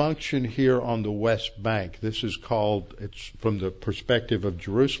that function here on the West Bank. This is called, it's from the perspective of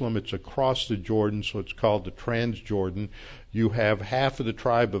Jerusalem, it's across the Jordan, so it's called the Transjordan. You have half of the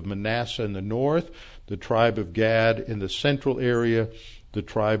tribe of Manasseh in the north, the tribe of Gad in the central area, the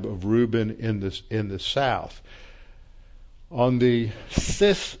tribe of Reuben in the south. On the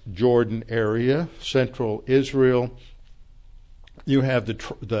Cisjordan area, central Israel, you have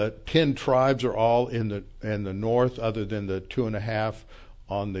the 10 tribes are all in the north, other than the 2.5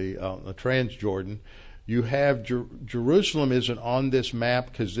 on the Transjordan. You have Jerusalem isn't on this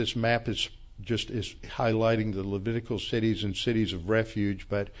map because this map is highlighting the Levitical cities and cities of refuge,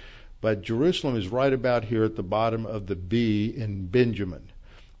 but Jerusalem is right about here at the bottom of the B in Benjamin,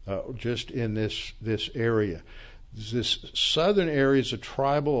 just in this area. This southern area is a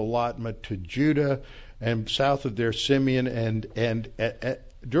tribal allotment to Judah, and south of there Simeon, and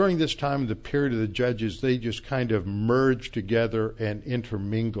during this time, the period of the judges, they just kind of merged together and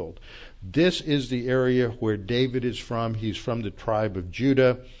intermingled. This is the area where David is from. He's from the tribe of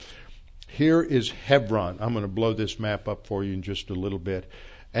Judah. Here is Hebron. I'm going to blow this map up for you in just a little bit.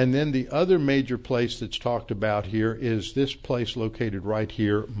 And then the other major place that's talked about here is this place located right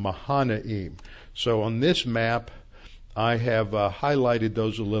here, Mahanaim. So on this map, I have highlighted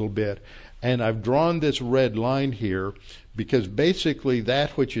those a little bit. And I've drawn this red line here because basically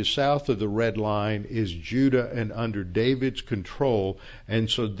that which is south of the red line is Judah and under David's control. And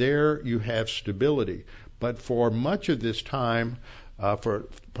so there you have stability. But for much of this time, for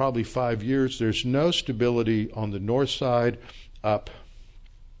probably 5 years, there's no stability on the north side. Up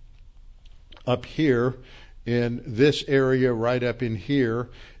here in this area, right up in here,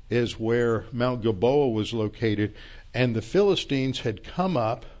 is where Mount Gilboa was located. And the Philistines had come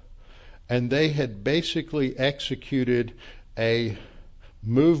up, and they had basically executed a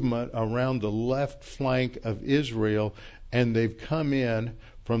movement around the left flank of Israel, and they've come in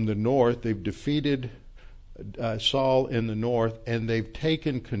from the north. They've defeated Saul in the north, and they've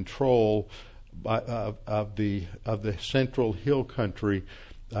taken control of the central hill country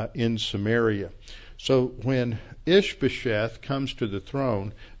in Samaria. So when Ishbosheth comes to the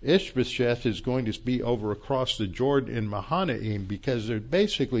throne, Ishbosheth is going to be over across the Jordan in Mahanaim because there's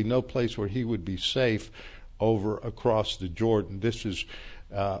basically no place where he would be safe over across the Jordan. This is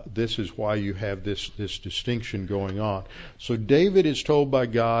why you have this distinction going on. So David is told by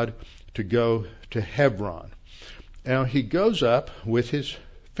God to go to Hebron. Now he goes up with his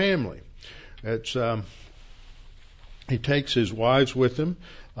family. He takes his wives with him.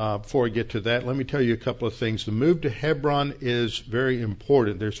 Before I get to that, let me tell you a couple of things. The move to Hebron is very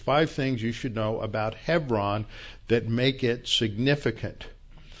important. There's 5 things you should know about Hebron that make it significant.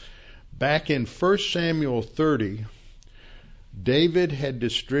 Back in 1 Samuel 30, David had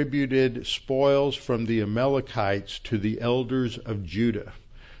distributed spoils from the Amalekites to the elders of Judah.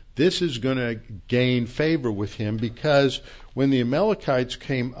 This is going to gain favor with him because when the Amalekites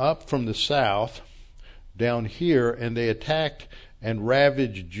came up from the south down here and they attacked and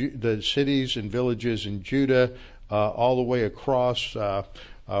ravaged the cities and villages in Judah all the way across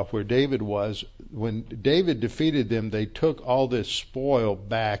where David was. When David defeated them, they took all this spoil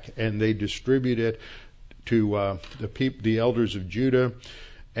back and they distributed it to the elders of Judah,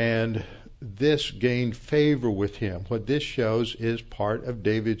 and this gained favor with him. What this shows is part of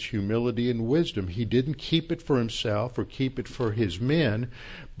David's humility and wisdom. He didn't keep it for himself or keep it for his men,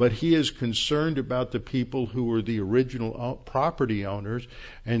 but he is concerned about the people who were the original property owners,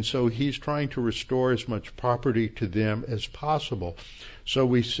 and so he's trying to restore as much property to them as possible. So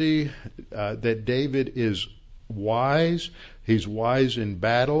we see that David is wise. He's wise in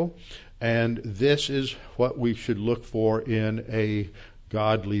battle, and this is what we should look for in a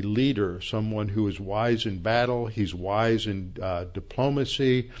godly leader, someone who is wise in battle, he's wise in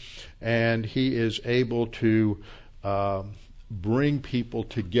diplomacy, and he is able to bring people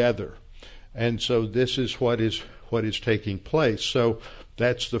together. And so this is what is taking place. So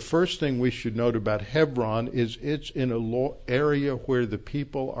that's the first thing we should note about Hebron, is it's in an area where the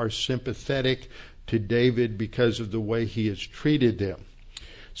people are sympathetic to David because of the way he has treated them.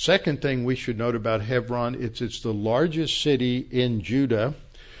 Second thing we should note about Hebron, it's the largest city in Judah,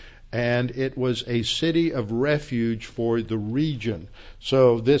 and it was a city of refuge for the region.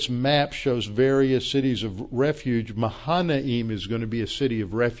 So this map shows various cities of refuge. Mahanaim is going to be a city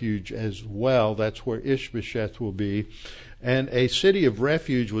of refuge as well. That's where Ishbosheth will be. And a city of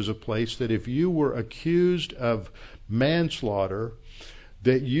refuge was a place that if you were accused of manslaughter,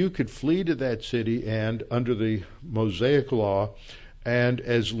 that you could flee to that city, and under the Mosaic law, and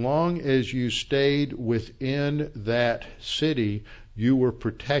as long as you stayed within that city, you were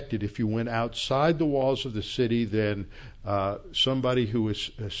protected. If you went outside the walls of the city, then somebody who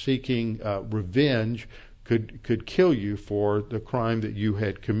was seeking revenge could kill you for the crime that you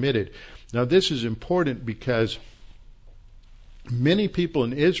had committed. Now, this is important because many people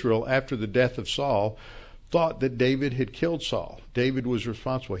in Israel, after the death of Saul, thought that David had killed Saul. David was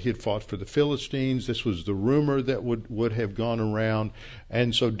responsible. He had fought for the Philistines. This was the rumor that would have gone around.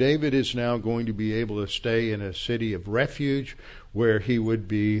 And so David is now going to be able to stay in a city of refuge where he would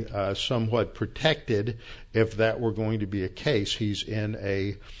be somewhat protected if that were going to be a case. He's in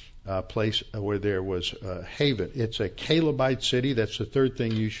a place where there was a haven. It's a Calebite city. That's the third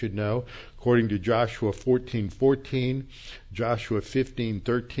thing you should know. According to Joshua 14:14, Joshua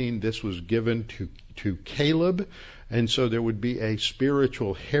 15:13, this was given to Caleb, and so there would be a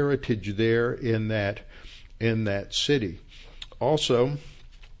spiritual heritage there in that city. Also,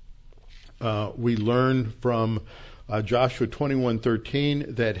 we learn from Joshua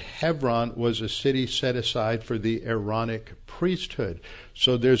 21:13 that Hebron was a city set aside for the Aaronic priesthood.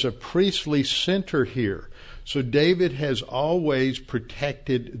 So there's a priestly center here. So David has always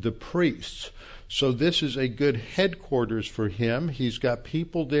protected the priests. So this is a good headquarters for him. He's got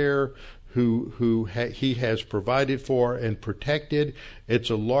people there who he has provided for and protected. It's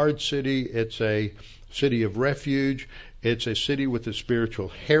a large city. It's a city of refuge. It's a city with a spiritual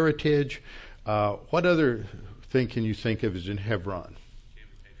heritage. What other thing can you think of is in Hebron?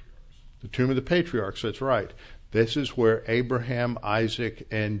 The Tomb of the Patriarchs, that's right. This is where Abraham, Isaac,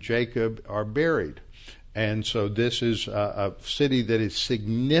 and Jacob are buried. And so this is a city that is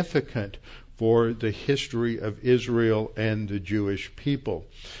significant for the history of Israel and the Jewish people.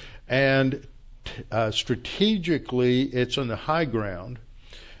 And strategically, it's on the high ground.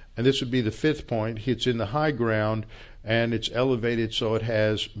 And this would be the fifth point. It's in the high ground, and it's elevated so it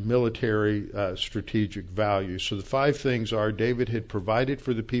has military strategic value. So the five things are: David had provided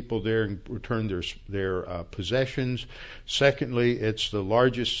for the people there and returned their possessions. Secondly, it's the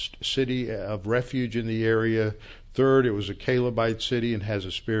largest city of refuge in the area. Third, it was a Calebite city and has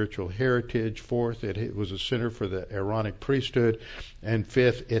a spiritual heritage. Fourth, it was a center for the Aaronic priesthood. And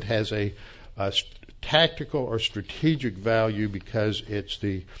fifth, it has a tactical or strategic value because it's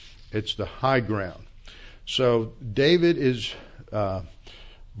the high ground. So David is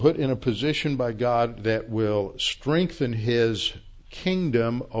put in a position by God that will strengthen his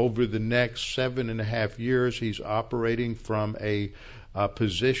kingdom over the next 7.5 years. He's operating from a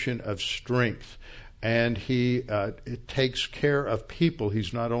position of strength. And he takes care of people.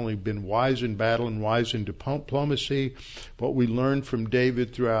 He's not only been wise in battle and wise in diplomacy. What we learned from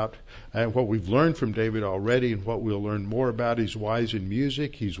David throughout, and what we've learned from David already, and what we'll learn more about, he's wise in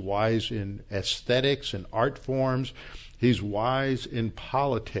music. He's wise in aesthetics and art forms. He's wise in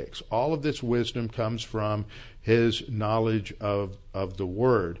politics. All of this wisdom comes from his knowledge of the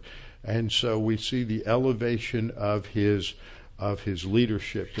Word. And so we see the elevation of his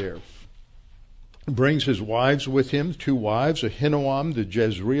leadership there. Brings his wives with him, 2 wives, Ahinoam the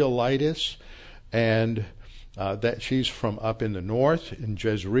Jezreelitess, and that she's from up in the north in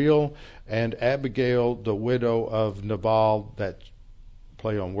Jezreel, and Abigail the widow of Nabal, that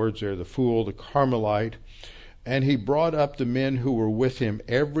play on words there, the fool, the Carmelite. And he brought up the men who were with him,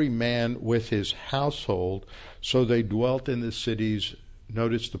 every man with his household, so they dwelt in the cities.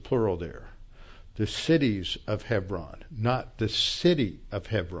 Notice the plural there, the cities of Hebron, not the city of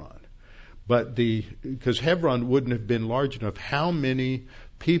Hebron. But because Hebron wouldn't have been large enough, how many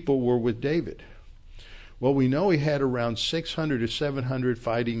people were with David? Well, we know he had around 600 to 700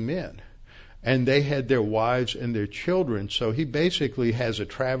 fighting men, and they had their wives and their children. So he basically has a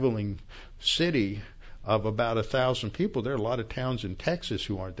traveling city of about 1,000 people. There are a lot of towns in Texas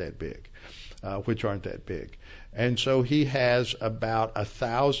who aren't that big, which aren't that big. And so he has about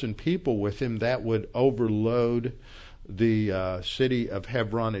 1,000 people with him. That would overload the city of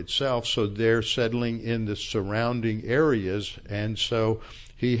Hebron itself, so they're settling in the surrounding areas, and so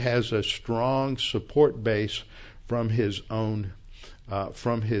he has a strong support base from his own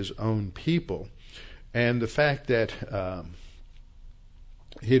people. And the fact that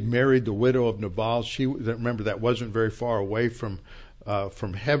he had married the widow of Nabal, remember that wasn't very far away from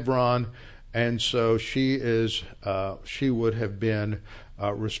Hebron, and so she would have been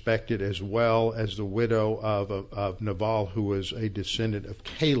respected as well as the widow of Nabal, who was a descendant of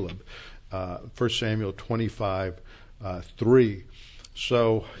Caleb, 1 Samuel 25:3.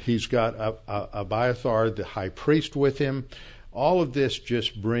 So he's got Abiathar, the high priest, with him. All of this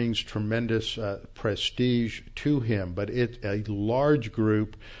just brings tremendous prestige to him, but it's a large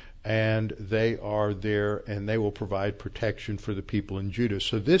group, and they are there, and they will provide protection for the people in Judah.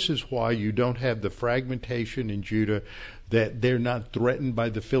 So this is why you don't have the fragmentation in Judah, that they're not threatened by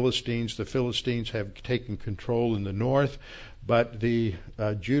the Philistines. The Philistines have taken control in the north, but the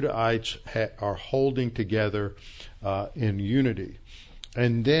Judahites are holding together in unity.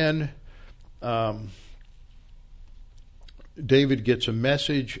 And then David gets a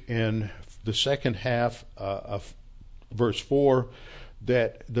message in the second half of verse 4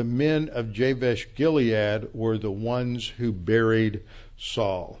 that the men of Jabesh Gilead were the ones who buried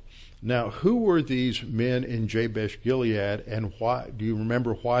Saul. Now, who were these men in Jabesh Gilead, and why? Do you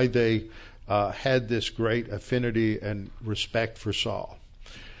remember why they had this great affinity and respect for Saul?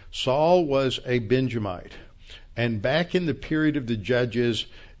 Saul was a Benjamite, and back in the period of the Judges,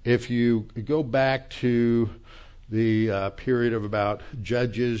 if you go back to the period of about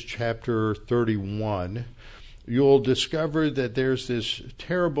Judges chapter 31, you'll discover that there's this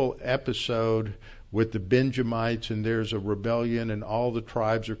terrible episode with the Benjamites, and there's a rebellion, and all the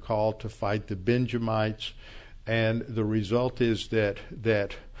tribes are called to fight the Benjamites, and the result is that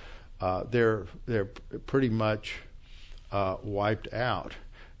they're pretty much wiped out,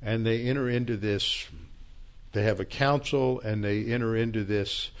 and they enter into this. They have a council, and they enter into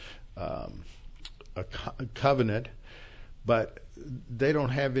this a covenant, but they don't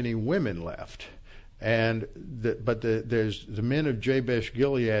have any women left. And the men of Jabesh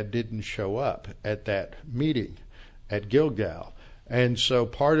Gilead didn't show up at that meeting at Gilgal. And so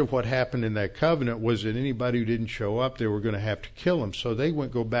part of what happened in that covenant was that anybody who didn't show up, they were going to have to kill them. So they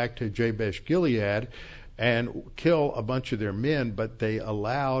go back to Jabesh Gilead and kill a bunch of their men, but they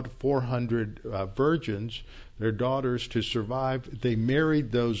allowed 400 virgins, their daughters, to survive. They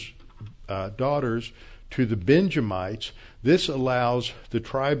married those daughters to the Benjamites. This allows the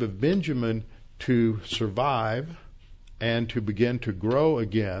tribe of Benjamin to survive and to begin to grow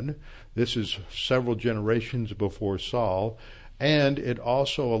again. This is several generations before Saul, and it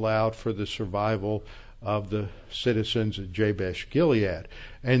also allowed for the survival of the citizens of Jabesh Gilead.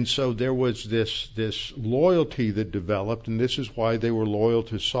 And so there was this loyalty that developed, and this is why they were loyal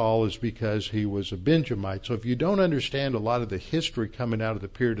to Saul, is because he was a Benjamite. So if you don't understand a lot of the history coming out of the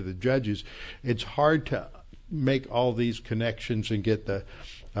period of the Judges, it's hard to make all these connections and get the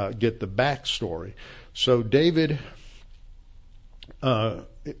backstory. So David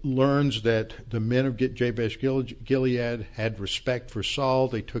learns that the men of Jabesh Gilead had respect for Saul.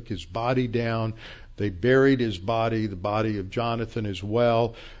 They took his body down. They buried his body, the body of Jonathan as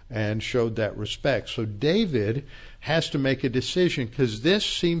well, and showed that respect. So David has to make a decision, because this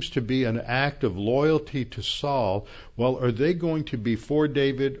seems to be an act of loyalty to Saul. Well, are they going to be for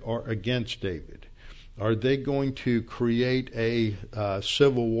David or against David? Are they going to create a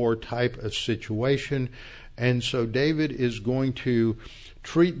civil war type of situation? And so David is going to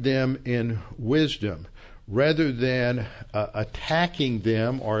treat them in wisdom, rather than attacking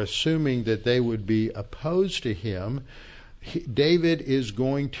them or assuming that they would be opposed to him. David is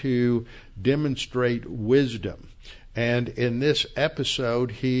going to demonstrate wisdom. And in this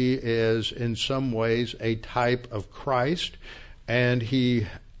episode, he is in some ways a type of Christ, and he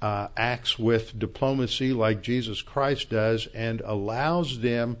acts with diplomacy like Jesus Christ does, and allows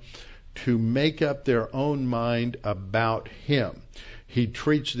them to make up their own mind about him. He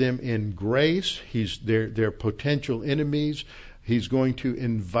treats them in grace. They're potential enemies. He's going to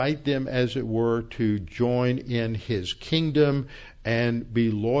invite them, as it were, to join in his kingdom and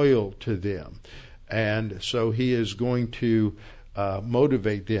be loyal to them. And so he is going to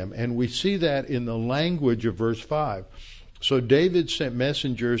motivate them. And we see that in the language of verse 5. So David sent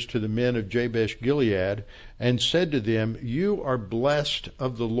messengers to the men of Jabesh Gilead and said to them, "You are blessed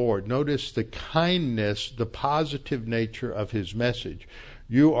of the Lord." Notice the kindness, the positive nature of his message.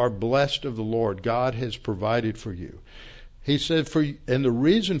 You are blessed of the Lord. God has provided for you. He said, and the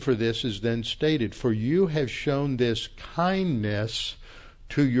reason for this is then stated, "For you have shown this kindness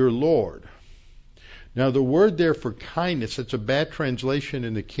to your Lord." Now the word there for kindness, it's a bad translation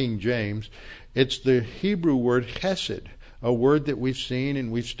in the King James. It's the Hebrew word chesed, a word that we've seen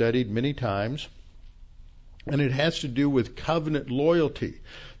and we've studied many times. And it has to do with covenant loyalty.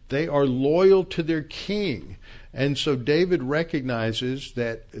 They are loyal to their king. And so David recognizes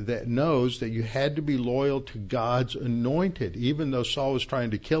that knows that you had to be loyal to God's anointed. Even though Saul was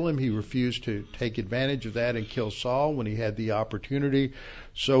trying to kill him, he refused to take advantage of that and kill Saul when he had the opportunity.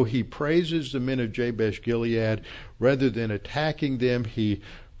 So he praises the men of Jabesh Gilead. Rather than attacking them, he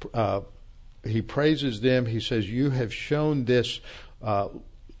praises them. He says, "You have shown this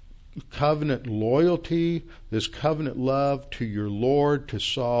covenant loyalty, this covenant love to your Lord, to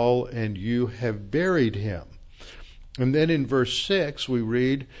Saul, and you have buried him." And then in verse 6 we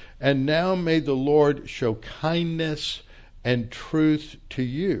read, "And now may the Lord show kindness and truth to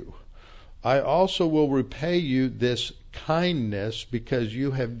you. I also will repay you this kindness because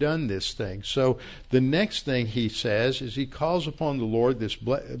you have done this thing." So the next thing he says is he calls upon the Lord, this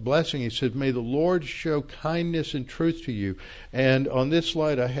blessing. He says, "May the Lord show kindness and truth to you." And on this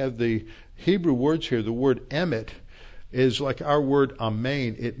slide I have the Hebrew words here. The word emet is like our word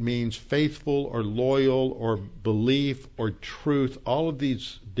amen. It means faithful or loyal or belief or truth. All of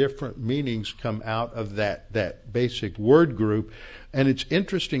these different meanings come out of that basic word group. And it's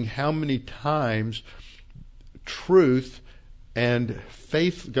interesting how many times truth and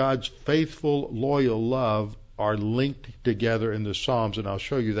faith, God's faithful, loyal love, are linked together in the Psalms, and I'll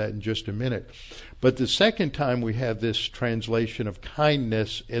show you that in just a minute. But the second time we have this translation of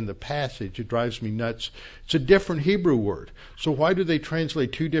kindness in the passage, it drives me nuts. It's a different Hebrew word. So why do they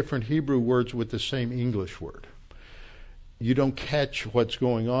translate two different Hebrew words with the same English word? You don't catch what's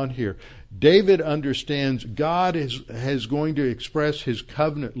going on here. David understands God is going to express his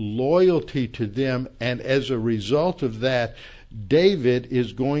covenant loyalty to them, and as a result of that, David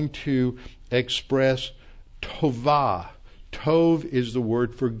is going to express tovah. Tov is the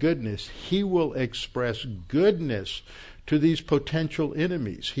word for goodness. He will express goodness to these potential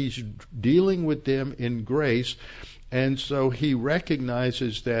enemies. He's dealing with them in grace, and so he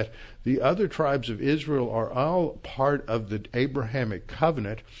recognizes that the other tribes of Israel are all part of the Abrahamic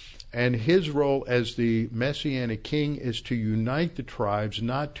covenant, and his role as the Messianic king is to unite the tribes,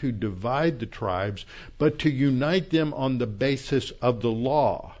 not to divide the tribes, but to unite them on the basis of the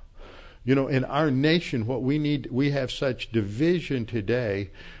law. You know, in our nation, we have such division today,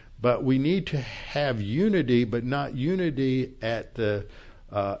 but we need to have unity, but not unity at the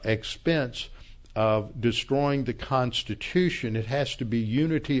expense of destroying the Constitution. It has to be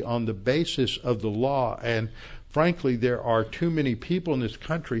unity on the basis of the law. And frankly, there are too many people in this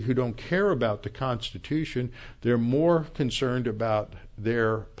country who don't care about the Constitution. They're more concerned about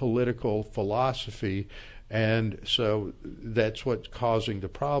their political philosophy. And so that's what's causing the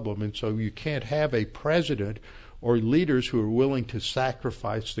problem. And so you can't have a president or leaders who are willing to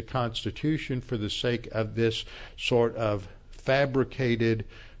sacrifice the Constitution for the sake of this sort of fabricated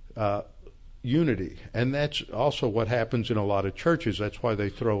unity. And that's also what happens in a lot of churches. That's why they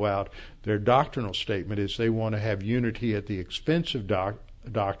throw out their doctrinal statement, is they want to have unity at the expense of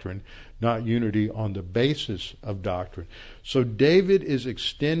doctrine, not unity on the basis of doctrine. So David is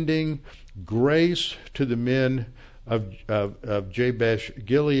extending grace to the men of Jabesh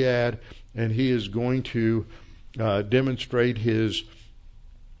Gilead, and he is going to demonstrate his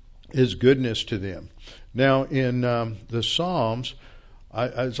goodness to them. Now in the Psalms,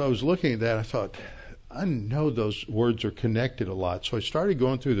 as I was looking at that, I thought, I know those words are connected a lot. So I started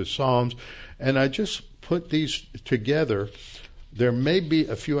going through the Psalms, and I just put these together. There may be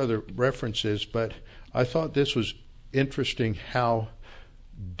a few other references, but I thought this was interesting how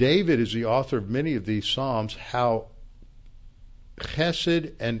David is the author of many of these Psalms, how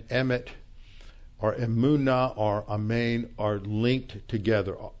Chesed and Emet or Emunah or Amen are linked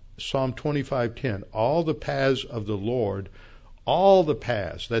together. Psalm 25:10, all the paths of the Lord, all the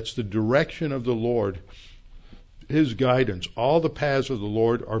paths, that's the direction of the Lord, his guidance, all the paths of the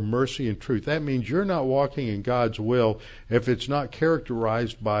Lord are mercy and truth. That means you're not walking in God's will if it's not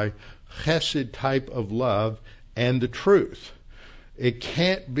characterized by Chesed type of love and the truth. It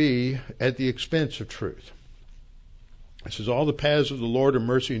can't be at the expense of truth. It says, all the paths of the Lord are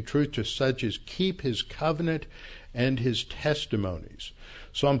mercy and truth to such as keep his covenant and his testimonies.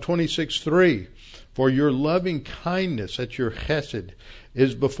 Psalm 26:3, for your loving kindness, that's your chesed,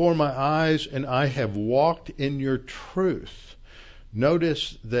 is before my eyes, and I have walked in your truth.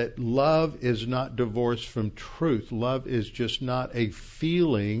 Notice that love is not divorced from truth. Love is just not a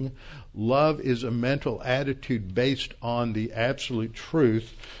feeling. Love is a mental attitude based on the absolute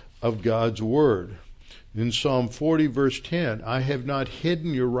truth of God's word. In Psalm 40, verse 10, I have not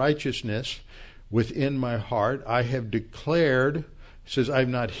hidden your righteousness within my heart. I have declared, it says, I have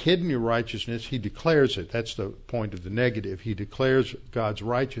not hidden your righteousness. He declares it. That's the point of the negative. He declares God's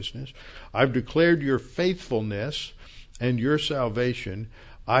righteousness. I've declared your faithfulness and your salvation.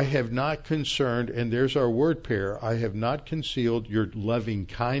 I have not concerned, and there's our word pair, I have not concealed your loving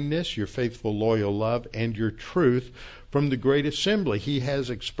kindness, your faithful, loyal love, and your truth from the great assembly. He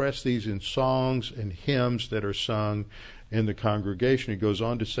has expressed these in songs and hymns that are sung in the congregation. He goes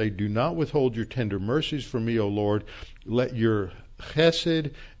on to say, do not withhold your tender mercies from me, O Lord. Let your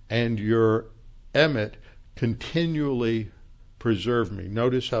chesed and your emet continually preserve me.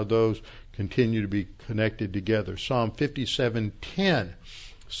 Notice how those continue to be connected together. Psalm 57:10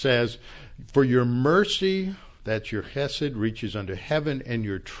 says, for your mercy That's your chesed reaches unto heaven, and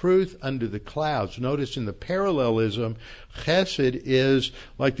your truth unto the clouds. Notice in the parallelism, chesed is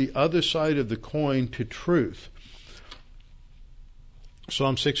like the other side of the coin to truth.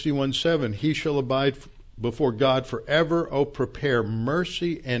 Psalm 61:7, he shall abide before God forever. Oh, prepare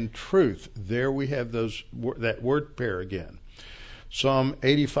mercy and truth. There we have that word pair again. Psalm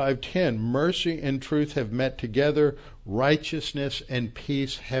 85:10, mercy and truth have met together, righteousness and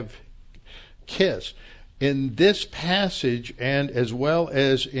peace have kissed. In this passage, and as well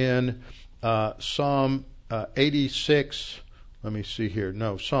as in Psalm 86, Psalm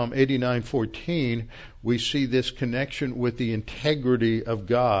 89:14, we see this connection with the integrity of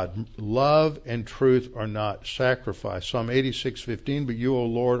God. Love and truth are not sacrificed. Psalm 86:15, but you, O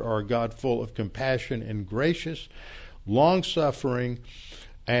Lord, are a God full of compassion and gracious, long-suffering,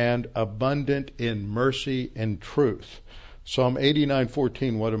 and abundant in mercy and truth. Psalm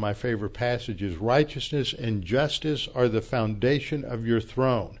 89:14, one of my favorite passages, righteousness and justice are the foundation of your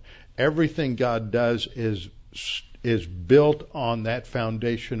throne. Everything God does is built on that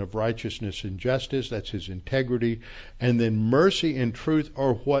foundation of righteousness and justice. That's his integrity. And then mercy and truth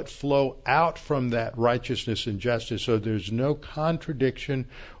are what flow out from that righteousness and justice. So there's no contradiction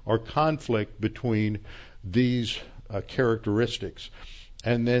or conflict between these characteristics.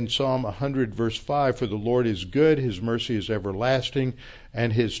 And then Psalm 100 verse 5, for the Lord is good, his mercy is everlasting,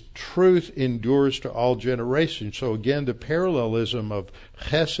 and his truth endures to all generations. So again, the parallelism of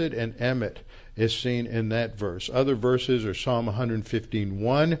chesed and emet is seen in that verse. Other verses are Psalm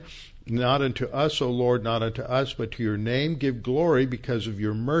 115:1, not unto us, O Lord, not unto us, but to your name give glory because of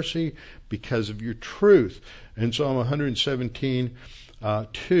your mercy, because of your truth. And Psalm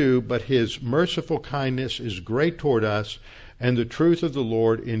 117:2, but his merciful kindness is great toward us, and the truth of the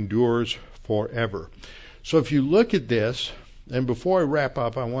Lord endures forever. So if you look at this, and before I wrap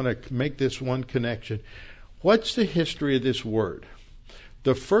up, I want to make this one connection. What's the history of this word?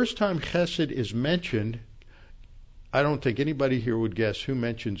 The first time chesed is mentioned, I don't think anybody here would guess who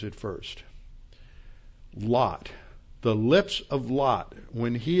mentions it first. Lot. The lips of Lot,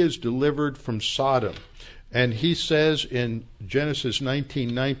 when he is delivered from Sodom. And he says in Genesis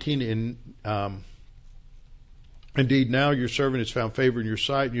 19:19, indeed, now your servant has found favor in your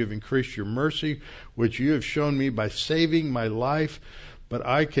sight, and you have increased your mercy, which you have shown me by saving my life. But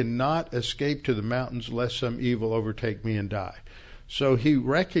I cannot escape to the mountains, lest some evil overtake me and die. So he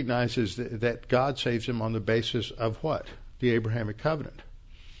recognizes that God saves him on the basis of what? The Abrahamic covenant.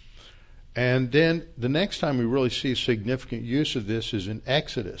 And then the next time we really see significant use of this is in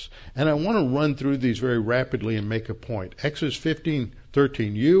Exodus. And I want to run through these very rapidly and make a point. Exodus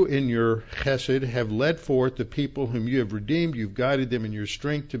 15:13, you in your chesed have led forth the people whom you have redeemed. You've guided them in your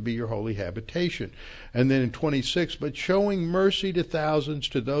strength to be your holy habitation. And then in 26, but showing mercy to thousands,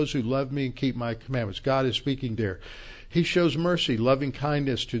 to those who love me and keep my commandments. God is speaking there. He shows mercy, loving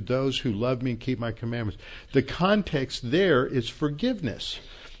kindness to those who love me and keep my commandments. The context there is forgiveness.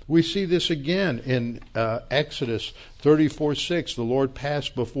 We see this again in Exodus 34:6. The Lord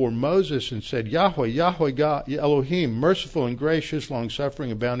passed before Moses and said, Yahweh, Yahweh God, Elohim, merciful and gracious,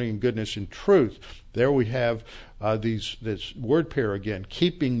 long-suffering, abounding in goodness and truth. There we have this word pair again,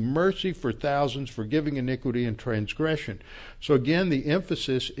 keeping mercy for thousands, forgiving iniquity and transgression. So again, the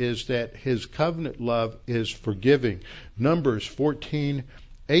emphasis is that his covenant love is forgiving. Numbers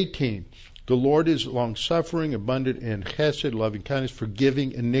 14:18. The Lord is long-suffering, abundant in chesed, loving kindness,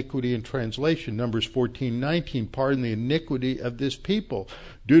 forgiving iniquity and translation. Numbers 14:19, pardon the iniquity of this people.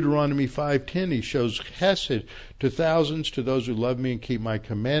 Deuteronomy 5:10, he shows chesed to thousands, to those who love me and keep my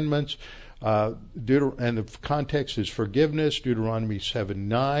commandments. And the context is forgiveness. Deuteronomy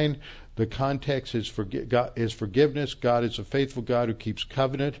 7:9, the context is forgiveness. God is a faithful God who keeps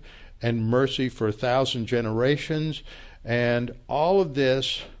covenant and mercy for 1,000 generations. And all of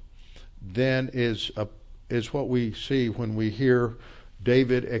this then is what we see when we hear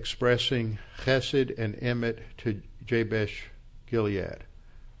David expressing chesed and emet to Jabesh Gilead.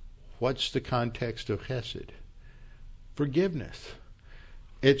 What's the context of chesed? Forgiveness.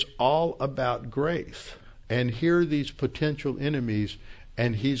 It's all about grace. And here are these potential enemies,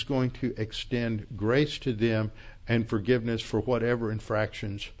 and he's going to extend grace to them and forgiveness for whatever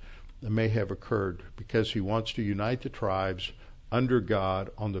infractions may have occurred, because he wants to unite the tribes under God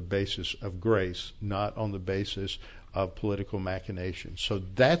on the basis of grace, not on the basis of political machinations. So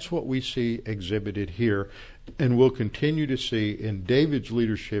that's what we see exhibited here, and we'll continue to see in David's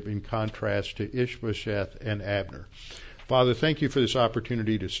leadership in contrast to Ishbosheth and Abner. Father, thank you for this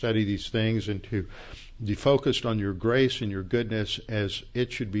opportunity to study these things and to be focused on your grace and your goodness as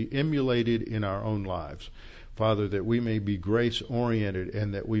it should be emulated in our own lives. Father, that we may be grace-oriented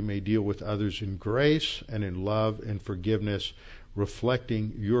and that we may deal with others in grace and in love and forgiveness,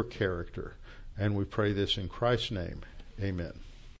 reflecting your character. And we pray this in Christ's name. Amen.